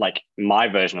 like my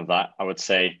version of that, I would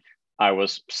say I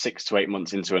was 6 to 8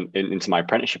 months into my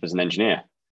apprenticeship as an engineer.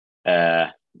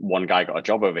 One guy got a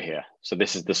job over here. So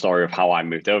this is the story of how I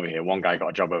moved over here. One guy got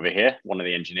a job over here, one of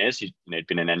the engineers. He'd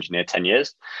been an engineer 10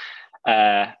 years.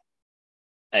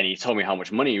 And he told me how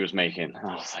much money he was making. And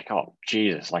I was like, oh,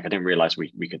 Jesus. Like, I didn't realize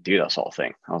we could do that sort of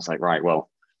thing. I was like, right, well,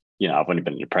 I've only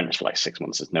been an apprentice for like 6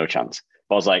 months. There's no chance.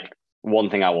 But I was like, one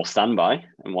thing I will stand by,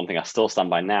 and one thing I still stand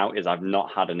by now, is I've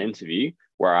not had an interview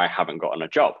where I haven't gotten a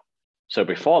job. So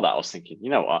before that, I was thinking, you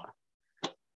know what?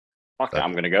 Fuck it,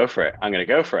 I'm going to go for it.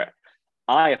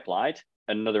 I applied.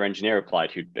 Another engineer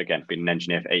applied who'd, again, been an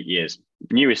engineer for 8 years.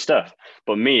 Knew his stuff.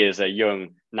 But me, as a young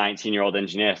 19-year-old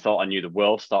engineer, thought I knew the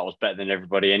world, thought I was better than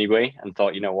everybody anyway, and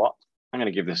thought, you know what? I'm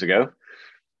going to give this a go.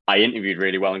 I interviewed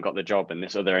really well and got the job. And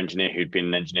this other engineer who'd been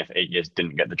an engineer for 8 years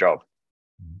didn't get the job.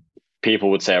 People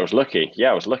would say I was lucky.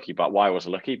 Yeah, I was lucky. But why was I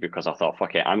lucky? Because I thought,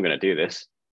 fuck it, I'm going to do this.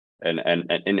 And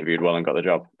interviewed well and got the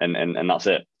job. And that's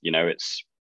it. It's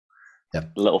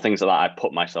little things like that. I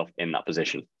put myself in that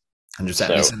position. 100%.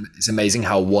 So, it's amazing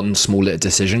how one small little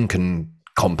decision can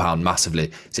compound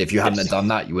massively. So if you hadn't have done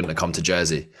that, you wouldn't have come to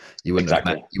Jersey. You wouldn't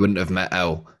have met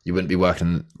Elle. You wouldn't be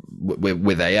working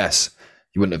with AS.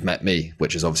 You wouldn't have met me,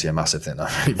 which is obviously a massive thing.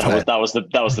 That was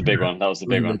the big one. That was the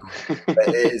big one.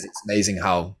 It's amazing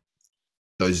how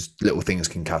those little things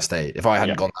can cascade. If I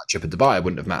hadn't gone that trip to Dubai, I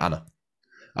wouldn't have met Anna.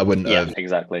 I wouldn't have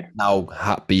exactly now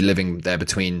be living there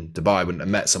between Dubai. I wouldn't have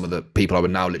met some of the people I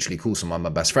would now literally call some of my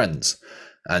best friends.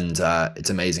 And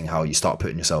it's amazing how you start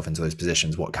putting yourself into those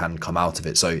positions, what can come out of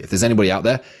it. So if there's anybody out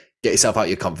there, get yourself out of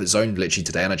your comfort zone literally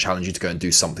today, and I challenge you to go and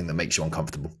do something that makes you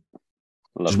uncomfortable.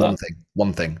 Just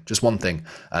one thing.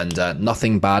 And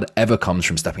nothing bad ever comes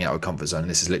from stepping out of a comfort zone. And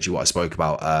this is literally what I spoke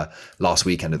about last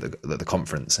weekend at the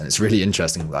conference. And it's really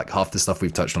interesting. Like half the stuff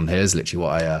we've touched on here is literally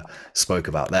what I spoke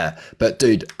about there. But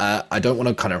dude, I don't want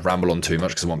to kind of ramble on too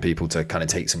much because I want people to kind of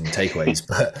take some takeaways,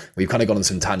 but we've kind of gone on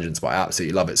some tangents, but I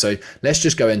absolutely love it. So let's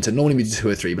just go into, normally we do 2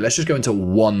 or 3, but let's just go into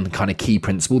one kind of key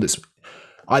principle that's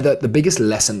either the biggest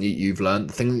lesson that you've learned,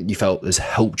 the thing that you felt has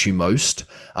helped you most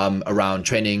around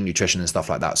training, nutrition and stuff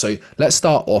like that. So let's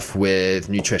start off with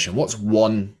nutrition. What's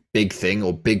one big thing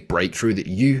or big breakthrough that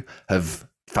you have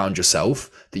found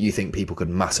yourself that you think people could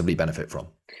massively benefit from?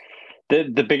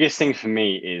 The biggest thing for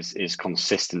me is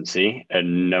consistency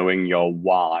and knowing your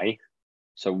why.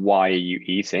 So why are you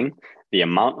eating? The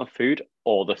amount of food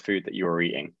or the food that you're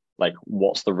eating? Like,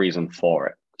 what's the reason for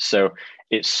it? So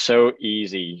it's so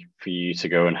easy for you to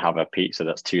go and have a pizza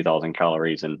that's 2,000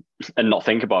 calories and not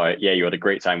think about it. Yeah, you had a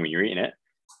great time when you're eating it.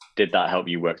 Did that help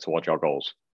you work towards your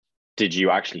goals? Did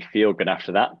you actually feel good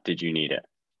after that? Did you need it?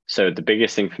 So the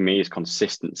biggest thing for me is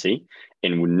consistency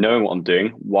in knowing what I'm doing,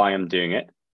 why I'm doing it,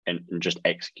 and just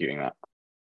executing that.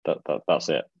 That's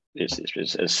it.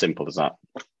 It's as simple as that.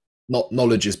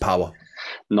 Knowledge is power.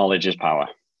 Knowledge is power.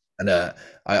 And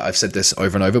I've said this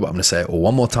over and over, but I'm going to say it all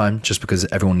one more time just because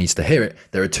everyone needs to hear it.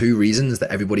 There are 2 reasons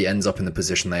that everybody ends up in the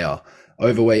position they are.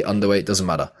 Overweight, underweight, doesn't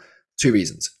matter. 2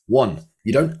 reasons. 1,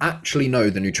 you don't actually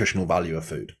know the nutritional value of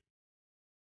food.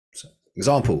 So,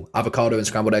 example, avocado and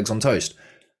scrambled eggs on toast.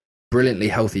 Brilliantly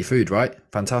healthy food, right?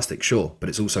 Fantastic, sure. But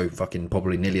it's also fucking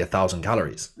probably nearly 1,000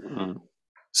 calories. Mm.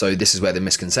 So this is where the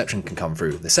misconception can come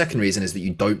through. The second reason is that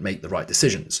you don't make the right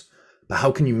decisions. But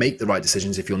how can you make the right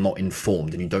decisions if you're not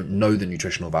informed and you don't know the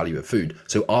nutritional value of food?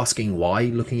 So asking why,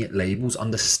 looking at labels,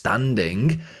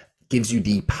 understanding gives you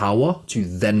the power to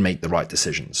then make the right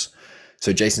decisions.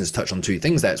 So Jason's touched on 2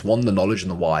 things there. It's 1, the knowledge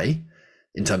and the why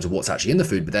in terms of what's actually in the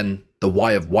food, but then the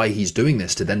why of why he's doing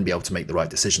this to then be able to make the right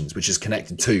decisions, which is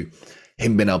connected to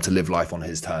him being able to live life on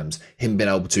his terms, him being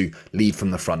able to lead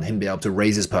from the front, him being able to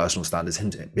raise his personal standards, him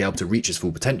to be able to reach his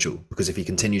full potential. Because if he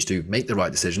continues to make the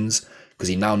right decisions, because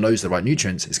he now knows the right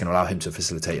nutrients, it's going to allow him to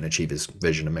facilitate and achieve his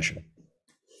vision and mission.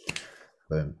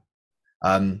 Boom.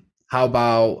 How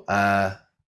about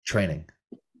training?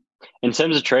 In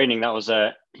terms of training, it was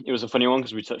a funny one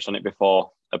because we touched on it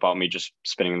before about me just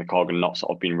spinning the cog and not sort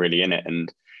of being really in it.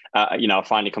 And, I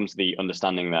finally come to the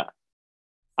understanding that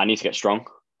I need to get strong.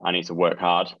 I need to work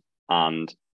hard.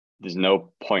 And there's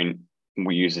no point,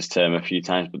 we use this term a few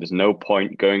times, but there's no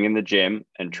point going in the gym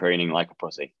and training like a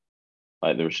pussy.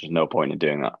 Like there's just no point in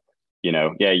doing that.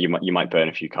 Yeah, you might burn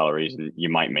a few calories and you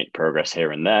might make progress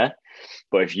here and there.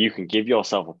 But if you can give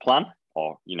yourself a plan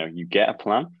or, you get a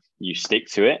plan, you stick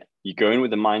to it, you go in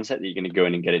with the mindset that you're going to go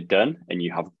in and get it done and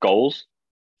you have goals,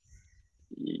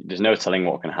 there's no telling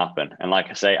what can happen. And like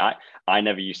I say, I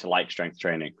never used to like strength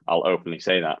training. I'll openly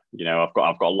say that. I've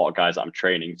got a lot of guys that I'm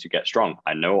training to get strong.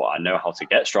 I know how to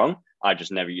get strong. I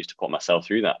just never used to put myself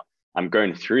through that. I'm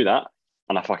going through that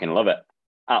and I fucking love it.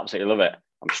 Absolutely love it.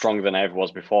 I'm stronger than I ever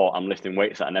was before. I'm lifting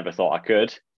weights that I never thought I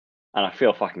could. And I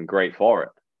feel fucking great for it.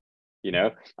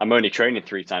 I'm only training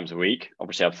 3 times a week.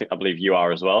 Obviously, I believe you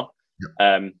are as well.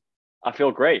 I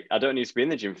feel great. I don't need to be in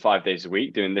the gym 5 days a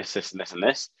week doing this, and this, and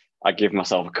this. I give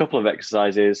myself a couple of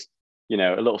exercises, a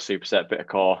little superset, bit of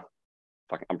core.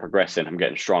 I'm progressing. I'm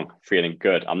getting strong, feeling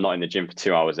good. I'm not in the gym for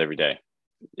 2 hours every day.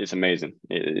 It's amazing.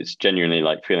 It's genuinely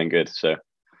like feeling good. So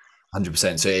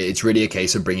 100%. So it's really a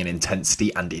case of bringing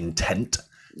intensity and intent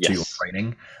to your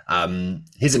training.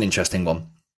 Here's an interesting one.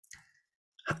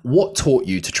 What taught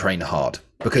you to train hard?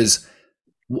 Because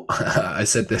I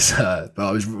said this, but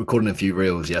I was recording a few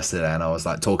reels yesterday and I was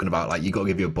like talking about like, you got to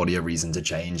give your body a reason to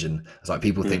change. And it's like,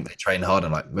 people think they train hard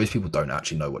and like most people don't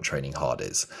actually know what training hard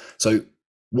is. So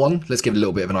 1, let's give a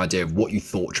little bit of an idea of what you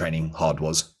thought training hard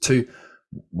was. 2,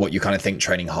 what you kind of think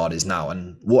training hard is now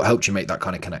and what helped you make that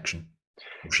kind of connection.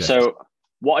 So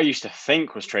what I used to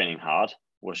think was training hard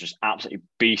was just absolutely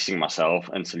beasting myself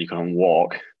until you couldn't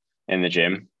walk in the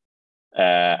gym.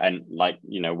 And like,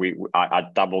 I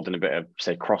dabbled in a bit of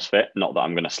say CrossFit, not that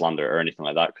I'm going to slander it or anything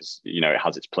like that, because, it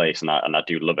has its place and I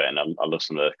do love it. And I love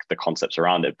some of the concepts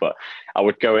around it, but I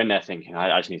would go in there thinking,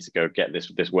 I just need to go get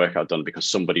this workout done because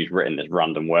somebody's written this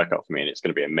random workout for me and it's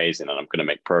going to be amazing and I'm going to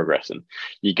make progress. And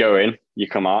you go in, you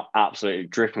come out absolutely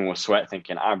dripping with sweat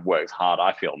thinking I've worked hard.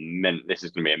 I feel mint. This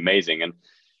is going to be amazing. And,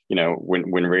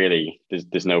 when really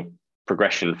there's no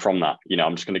progression from that.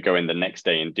 I'm just going to go in the next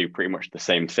day and do pretty much the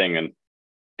same thing and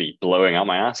be blowing out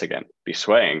my ass again, be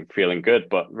sweating, feeling good,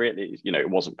 but really, it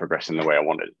wasn't progressing the way I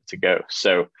wanted it to go.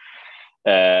 So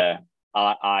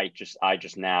I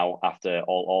just now, after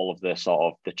all of the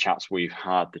sort of the chats we've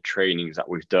had, the trainings that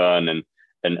we've done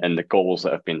and the goals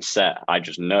that have been set, I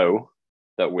just know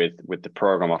that with the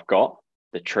program I've got,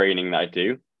 the training that I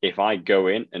do, if I go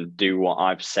in and do what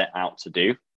I've set out to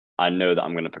do, I know that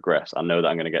I'm going to progress. I know that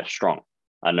I'm going to get strong.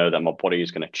 I know that my body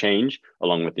is going to change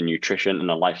along with the nutrition and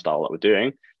the lifestyle that we're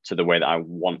doing to the way that I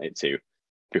want it to.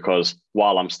 Because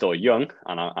while I'm still young,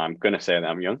 and I'm going to say that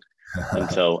I'm young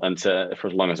until for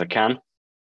as long as I can,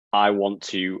 I want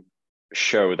to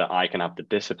show that I can have the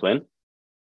discipline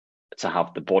to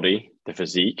have the body, the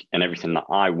physique, and everything that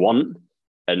I want,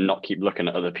 and not keep looking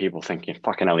at other people thinking,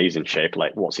 "Fucking hell, he's in shape.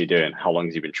 Like, what's he doing? How long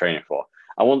has he been training for?"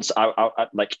 I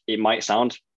like it might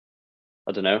sound,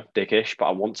 I don't know, dickish, but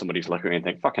I want somebody to look at me and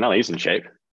think, "Fucking hell, he's in shape.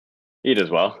 He does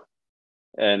well,"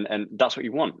 and that's what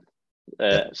you want.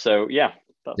 So yeah,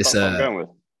 that's what I'm going with.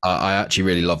 I actually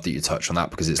really love that you touched on that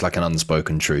because it's like an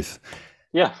unspoken truth.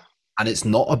 Yeah, and it's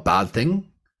not a bad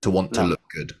thing to want to look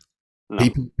good. No.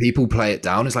 People play it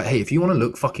down. It's like, hey, if you want to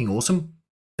look fucking awesome,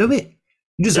 do it.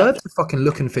 You deserve to fucking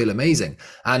look and feel amazing.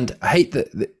 And I hate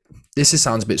that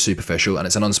sounds a bit superficial and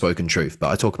it's an unspoken truth, but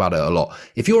I talk about it a lot.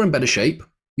 If you're in better shape,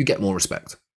 you get more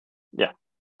respect. Yeah.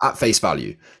 at face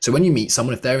value. So when you meet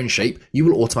someone, if they're in shape, you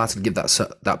will automatically give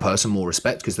that person more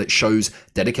respect because that shows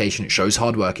dedication, it shows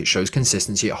hard work, it shows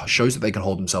consistency, it shows that they can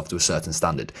hold themselves to a certain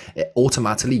standard. It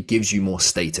automatically gives you more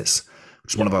status,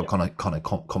 which is one of our kind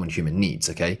of common human needs.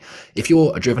 Okay, if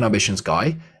you're a driven, ambitious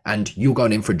guy and you're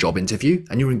going in for a job interview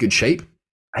and you're in good shape,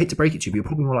 I hate to break it to you, but you're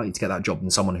probably more likely to get that job than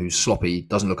someone who's sloppy,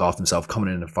 doesn't look after himself,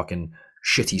 coming in a fucking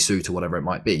shitty suit or whatever it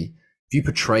might be. If you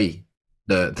portray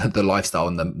the lifestyle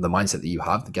and the mindset that you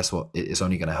have, guess what? It's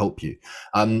only going to help you.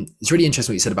 It's really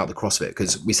interesting what you said about the CrossFit,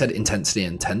 because we said intensity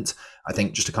and intent. I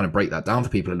think just to kind of break that down for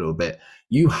people a little bit,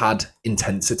 you had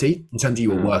intensity in terms of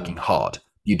you were working hard.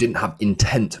 You didn't have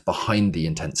intent behind the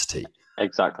intensity.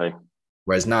 Exactly.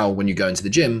 Whereas now when you go into the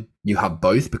gym, you have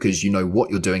both because you know what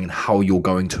you're doing and how you're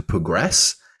going to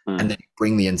progress. And then you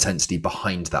bring the intensity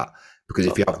behind that. Because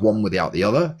if you have one without the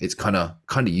other, it's kind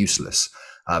of useless.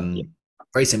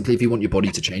 Very simply, if you want your body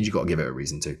to change, you've got to give it a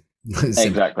reason to.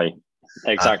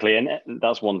 Exactly. And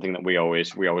that's one thing that we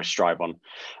always strive on,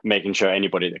 making sure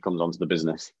anybody that comes onto the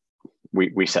business,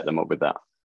 we set them up with that.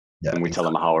 And we tell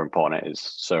them how important it is.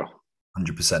 So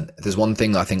 100%. If there's one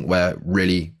thing I think we're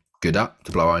really good at,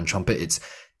 to blow our own trumpet, it's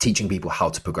teaching people how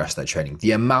to progress their training.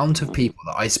 The amount of people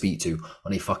that I speak to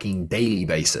on a fucking daily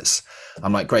basis,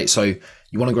 I'm like, great, so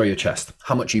you want to grow your chest.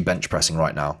 How much are you bench pressing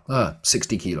right now?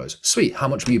 60 kilos. Sweet. How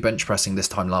much were you bench pressing this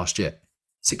time last year?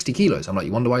 60 kilos. I'm like,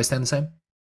 you wonder why you're staying the same?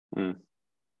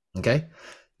 Okay.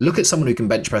 Look at someone who can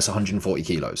bench press 140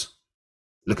 kilos.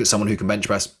 Look at someone who can bench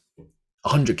press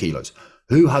 100 kilos.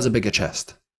 Who has a bigger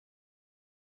chest?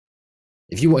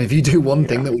 If you do one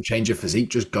thing that will change your physique,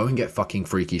 just go and get fucking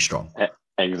freaky strong.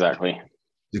 Exactly.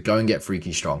 Just go and get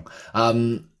freaky strong.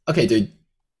 Okay, dude.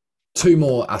 2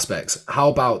 more aspects. How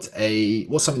about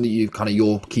what's something that you kind of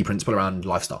your key principle around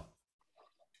lifestyle?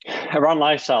 Around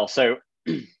lifestyle. So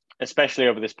especially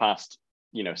over this past,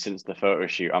 since the photo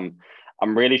shoot,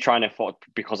 I'm really trying to,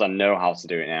 because I know how to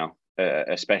do it now,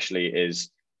 especially is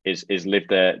live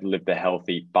the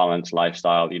healthy, balanced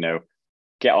lifestyle,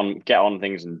 get on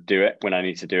things and do it when I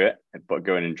need to do it, but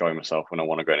go and enjoy myself when I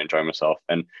want to go and enjoy myself,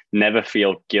 and never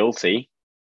feel guilty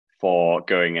for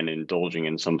going and indulging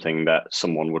in something that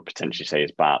someone would potentially say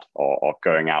is bad, or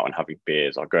going out and having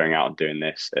beers, or going out and doing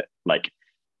this. Like,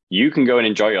 you can go and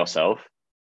enjoy yourself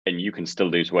and you can still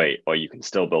lose weight, or you can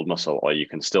still build muscle, or you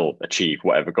can still achieve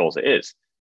whatever goals it is.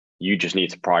 You just need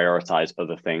to prioritize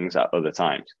other things at other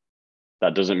times.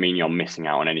 That doesn't mean you're missing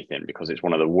out on anything, because it's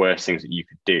one of the worst things that you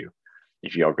could do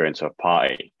if you're going to a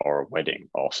party or a wedding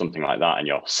or something like that, and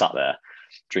you're sat there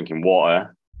drinking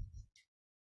water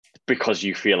because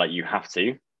you feel like you have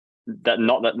to.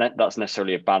 That's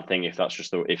necessarily a bad thing if that's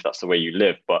the way you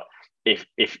live. But if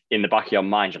in the back of your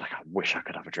mind you're like, I wish I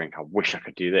could have a drink, I wish I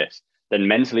could do this, then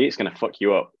mentally it's going to fuck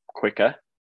you up quicker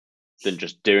than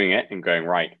just doing it and going,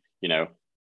 right,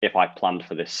 if I planned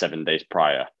for this 7 days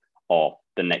prior, or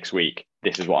the next week,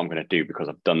 this is what I'm going to do because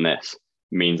I've done this,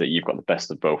 means that you've got the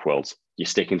best of both worlds. You're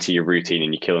sticking to your routine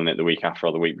and you're killing it the week after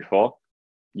or the week before.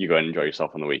 You go and enjoy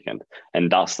yourself on the weekend. And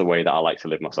that's the way that I like to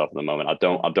live myself at the moment. I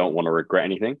don't want to regret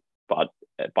anything, but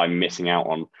by missing out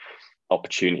on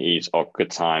opportunities or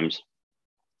good times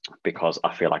because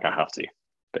I feel like I have to,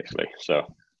 basically.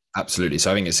 So absolutely.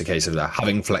 So I think it's a case of that,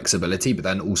 having flexibility, but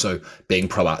then also being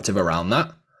proactive around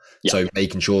that. Yeah. So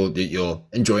making sure that you're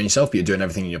enjoying yourself, but you're doing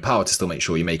everything in your power to still make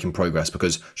sure you're making progress,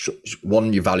 because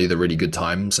one, you value the really good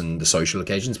times and the social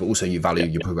occasions, but also you value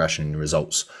your progression and your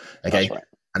results. Okay. Right.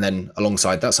 And then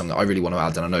alongside that, something that I really want to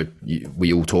add, and I know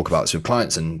we all talk about this with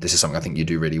clients, and this is something I think you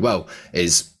do really well,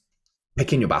 is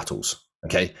picking your battles.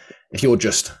 Okay. If you're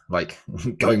just like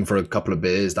going for a couple of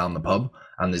beers down the pub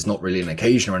and there's not really an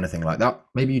occasion or anything like that,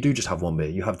 maybe you do just have 1 beer,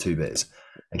 you have 2 beers.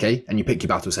 Okay. And you pick your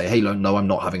battle, say, hey, no, I'm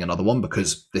not having another one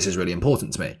because this is really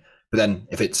important to me. But then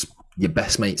if it's your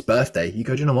best mate's birthday, you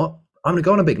go, do you know what? I'm going to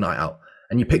go on a big night out.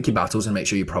 And you pick your battles and make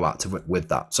sure you're proactive with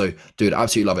that. So, dude, I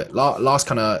absolutely love it. Last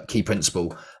kind of key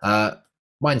principle,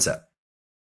 mindset.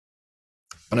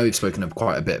 I know we've spoken of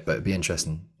quite a bit, but it'd be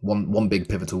interesting. One big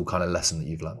pivotal kind of lesson that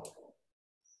you've learned.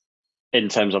 In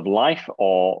terms of life,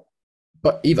 or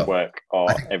but either work, or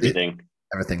everything?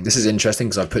 Everything. This is interesting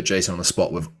because I've put Jason on the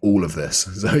spot with all of this.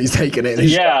 So he's taken it.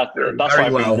 Yeah, that's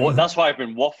why I've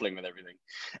been waffling with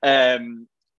everything.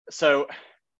 So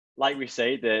like we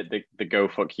say, the go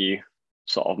fuck you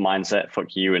sort of mindset, fuck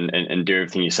you and do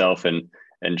everything yourself and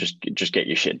just get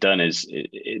your shit done is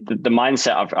the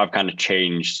mindset I've kind of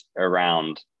changed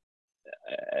around,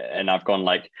 and I've gone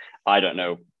like, I don't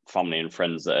know, family and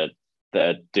friends that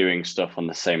are doing stuff on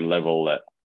the same level that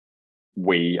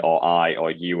we or I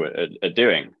or you are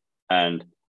doing. And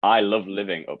I love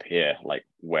living up here, like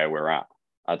where we're at.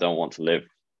 I don't want to live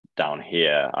down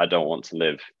here. I don't want to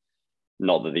live,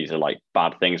 not that these are like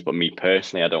bad things, but me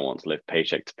personally, I don't want to live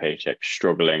paycheck to paycheck,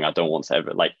 struggling. I don't want to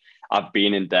ever like, I've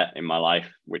been in debt in my life,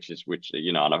 which,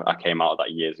 and I came out of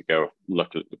that years ago.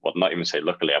 Luckily, well, not even say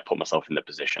luckily, I put myself in the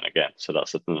position again. So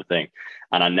that's another thing.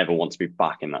 And I never want to be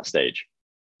back in that stage.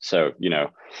 So,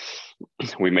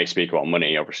 we may speak about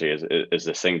money, obviously, as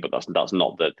this thing, but that's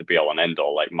not the be all and end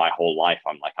all. Like my whole life,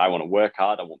 I'm like, I want to work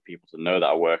hard. I want people to know that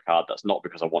I work hard. That's not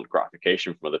because I want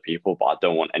gratification from other people, but I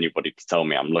don't want anybody to tell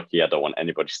me I'm lucky. I don't want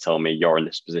anybody to tell me you're in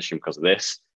this position because of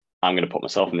this. I'm going to put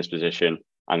myself in this position.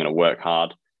 I'm going to work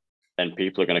hard. And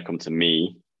people are going to come to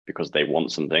me because they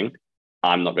want something.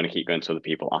 I'm not going to keep going to other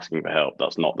people asking for help.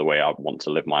 That's not the way I want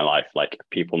to live my life. Like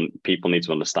people need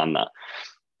to understand that.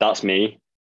 That's me.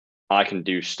 I can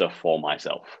do stuff for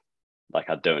myself. Like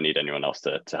I don't need anyone else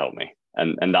to help me.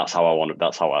 And that's how I want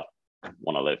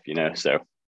to live, So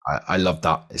I love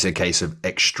that. It's a case of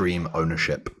extreme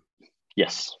ownership.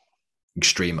 Yes.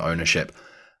 Extreme ownership.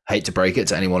 Hate to break it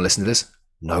to anyone listening to this.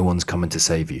 No one's coming to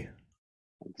save you.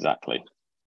 Exactly.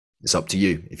 It's up to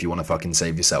you if you want to fucking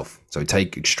save yourself. So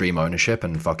take extreme ownership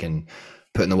and fucking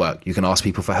put in the work. You can ask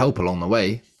people for help along the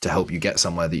way to help you get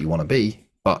somewhere that you want to be,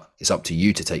 but it's up to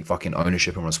you to take fucking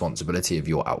ownership and responsibility of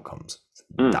your outcomes.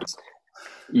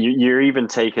 You're even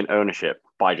taking ownership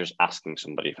by just asking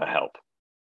somebody for help,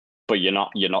 but you're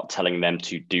not telling them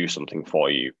to do something for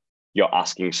you. You're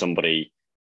asking somebody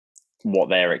what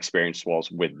their experience was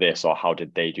with this, or how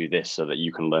did they do this, so that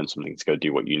you can learn something to go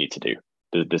do what you need to do.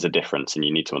 There's a difference, and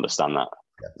you need to understand that.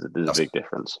 Yeah, there's a big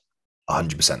difference.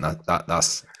 100%.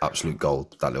 That's absolute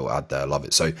gold. That little ad there, I love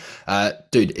it. So,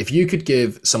 dude, if you could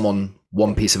give someone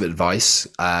one piece of advice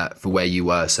for where you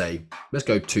were, say, let's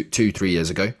go 2-3 years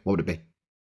ago, what would it be?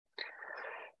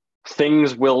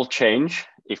 Things will change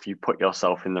if you put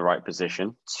yourself in the right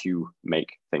position to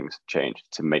make things change,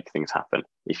 to make things happen.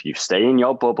 If you stay in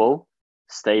your bubble,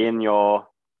 stay in your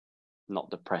not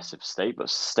depressive state, but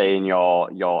stay in your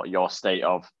state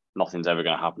of nothing's ever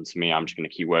going to happen to me. I'm just going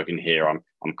to keep working here. I'm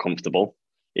comfortable.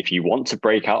 If you want to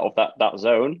break out of that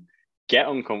zone, get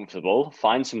uncomfortable,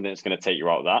 find something that's going to take you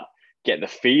out of that, get the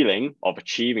feeling of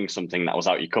achieving something that was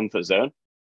out of your comfort zone,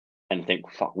 and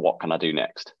think, fuck, what can I do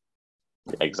next?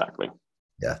 Exactly.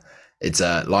 Yeah. It's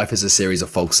life is a series of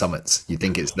false summits. You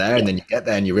think it's there, and then you get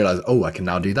there and you realize, oh, I can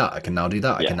now do that. I can now do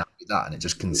that. I can now do that. And it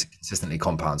just consistently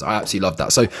compounds. I absolutely love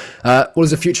that. So what does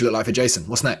the future look like for Jason?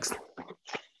 What's next?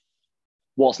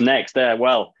 What's next there?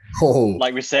 Well,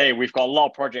 like we say, we've got a lot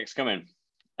of projects coming,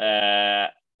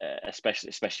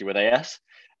 especially with AS.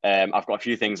 I've got a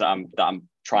few things that I'm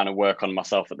trying to work on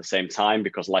myself at the same time,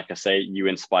 because like I say, you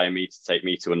inspire me to take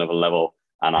me to another level,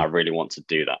 and I really want to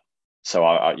do that. So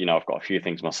I've got a few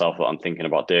things myself that I'm thinking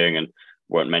about doing, and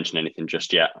won't mention anything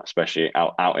just yet, especially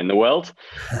out in the world.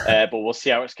 But we'll see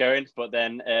how it's going. But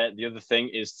then the other thing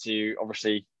is to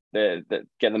obviously get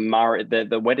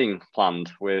the wedding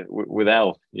planned with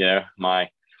Elle. My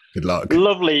good luck,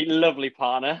 lovely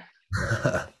partner,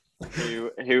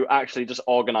 who actually just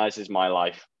organizes my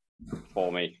life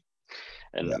for me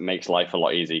and makes life a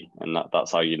lot easy. And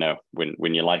that's how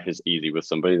when your life is easy with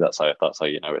somebody, that's how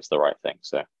it's the right thing.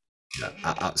 So. Yeah,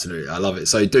 absolutely. I love it.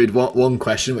 So, dude, one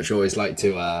question which I always like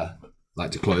to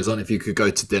close on: if you could go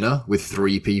to dinner with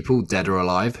 3 people, dead or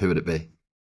alive, who would it be?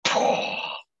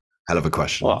 Hell of a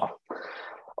question. Well,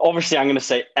 obviously, I'm going to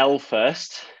say Elle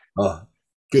first. Oh,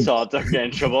 good. So I don't get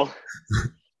in trouble.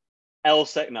 Elle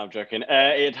second. No, I'm joking.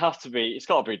 It'd have to be. It's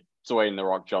got to be Dwayne "The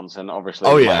Rock" Johnson. Obviously.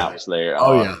 Oh yeah. Absolutely.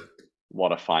 Yeah.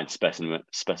 What a fine specimen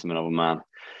of a man.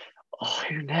 Oh,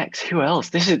 who next? Who else?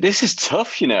 This is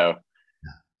tough.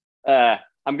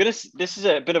 This is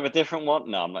a bit of a different one.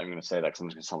 No, I'm not even gonna say that because I'm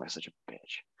just gonna sound like such a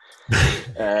bitch.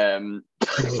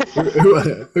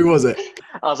 Who was it?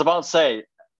 I was about to say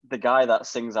the guy that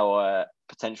sings our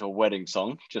potential wedding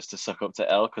song just to suck up to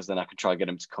Elle, because then I could try and get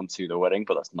him to come to the wedding,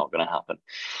 but that's not gonna happen.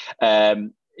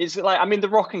 It's like, The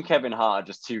Rock and Kevin Hart are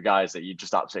just 2 guys that you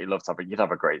just absolutely love to have, you'd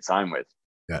have a great time with.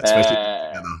 Yeah, especially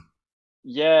together.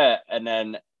 Yeah, and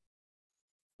then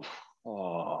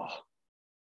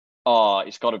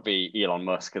it's got to be Elon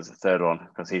Musk as the third one,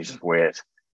 because he's just weird.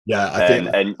 Yeah,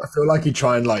 I feel like he'd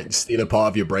try and steal a part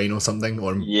of your brain or something.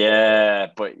 Yeah,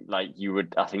 but I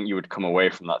think you would come away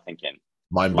from that thinking,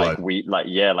 mind blown. We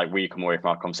come away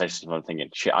from our conversations and thinking,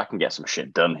 shit, I can get some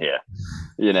shit done here.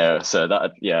 So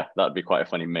that'd be quite a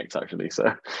funny mix actually.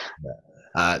 So,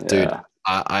 dude,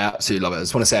 I absolutely love it. I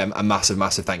just want to say a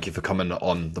massive thank you for coming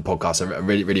on the podcast. I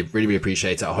really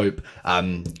appreciate it. I hope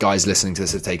guys listening to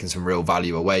this have taken some real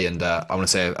value away. And I want to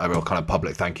say a real kind of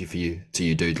public thank you to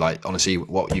you, dude. Like, honestly,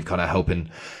 what you've kind of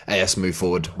helping AS move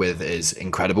forward with is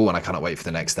incredible. And I cannot wait for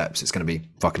the next steps. It's going to be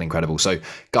fucking incredible. So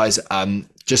guys,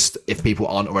 just if people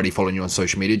aren't already following you on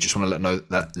social media, just want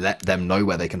to let them know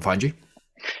where they can find you.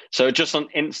 So just on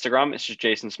Instagram, it's just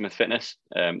Jason Smith Fitness.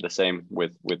 The same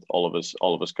with all of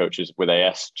us coaches with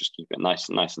AS. Just keep it nice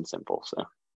and simple. So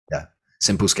yeah,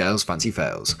 simple scales, fancy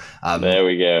fails. There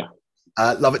we go.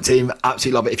 Love it, team.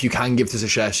 Absolutely love it. If you can give this a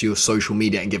share to your social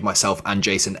media and give myself and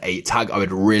Jason a tag, I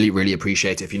would really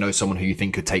appreciate it. If you know someone who you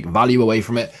think could take value away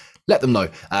from it, let them know.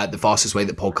 The fastest way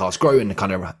that podcasts grow and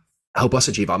kind of help us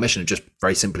achieve our mission of just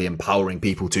very simply empowering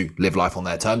people to live life on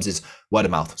their terms is word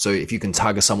of mouth. So if you can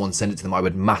tag someone, send it to them, I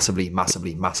would massively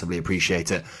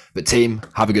appreciate it. But team,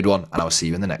 have a good one, and I'll see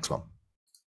you in the next one.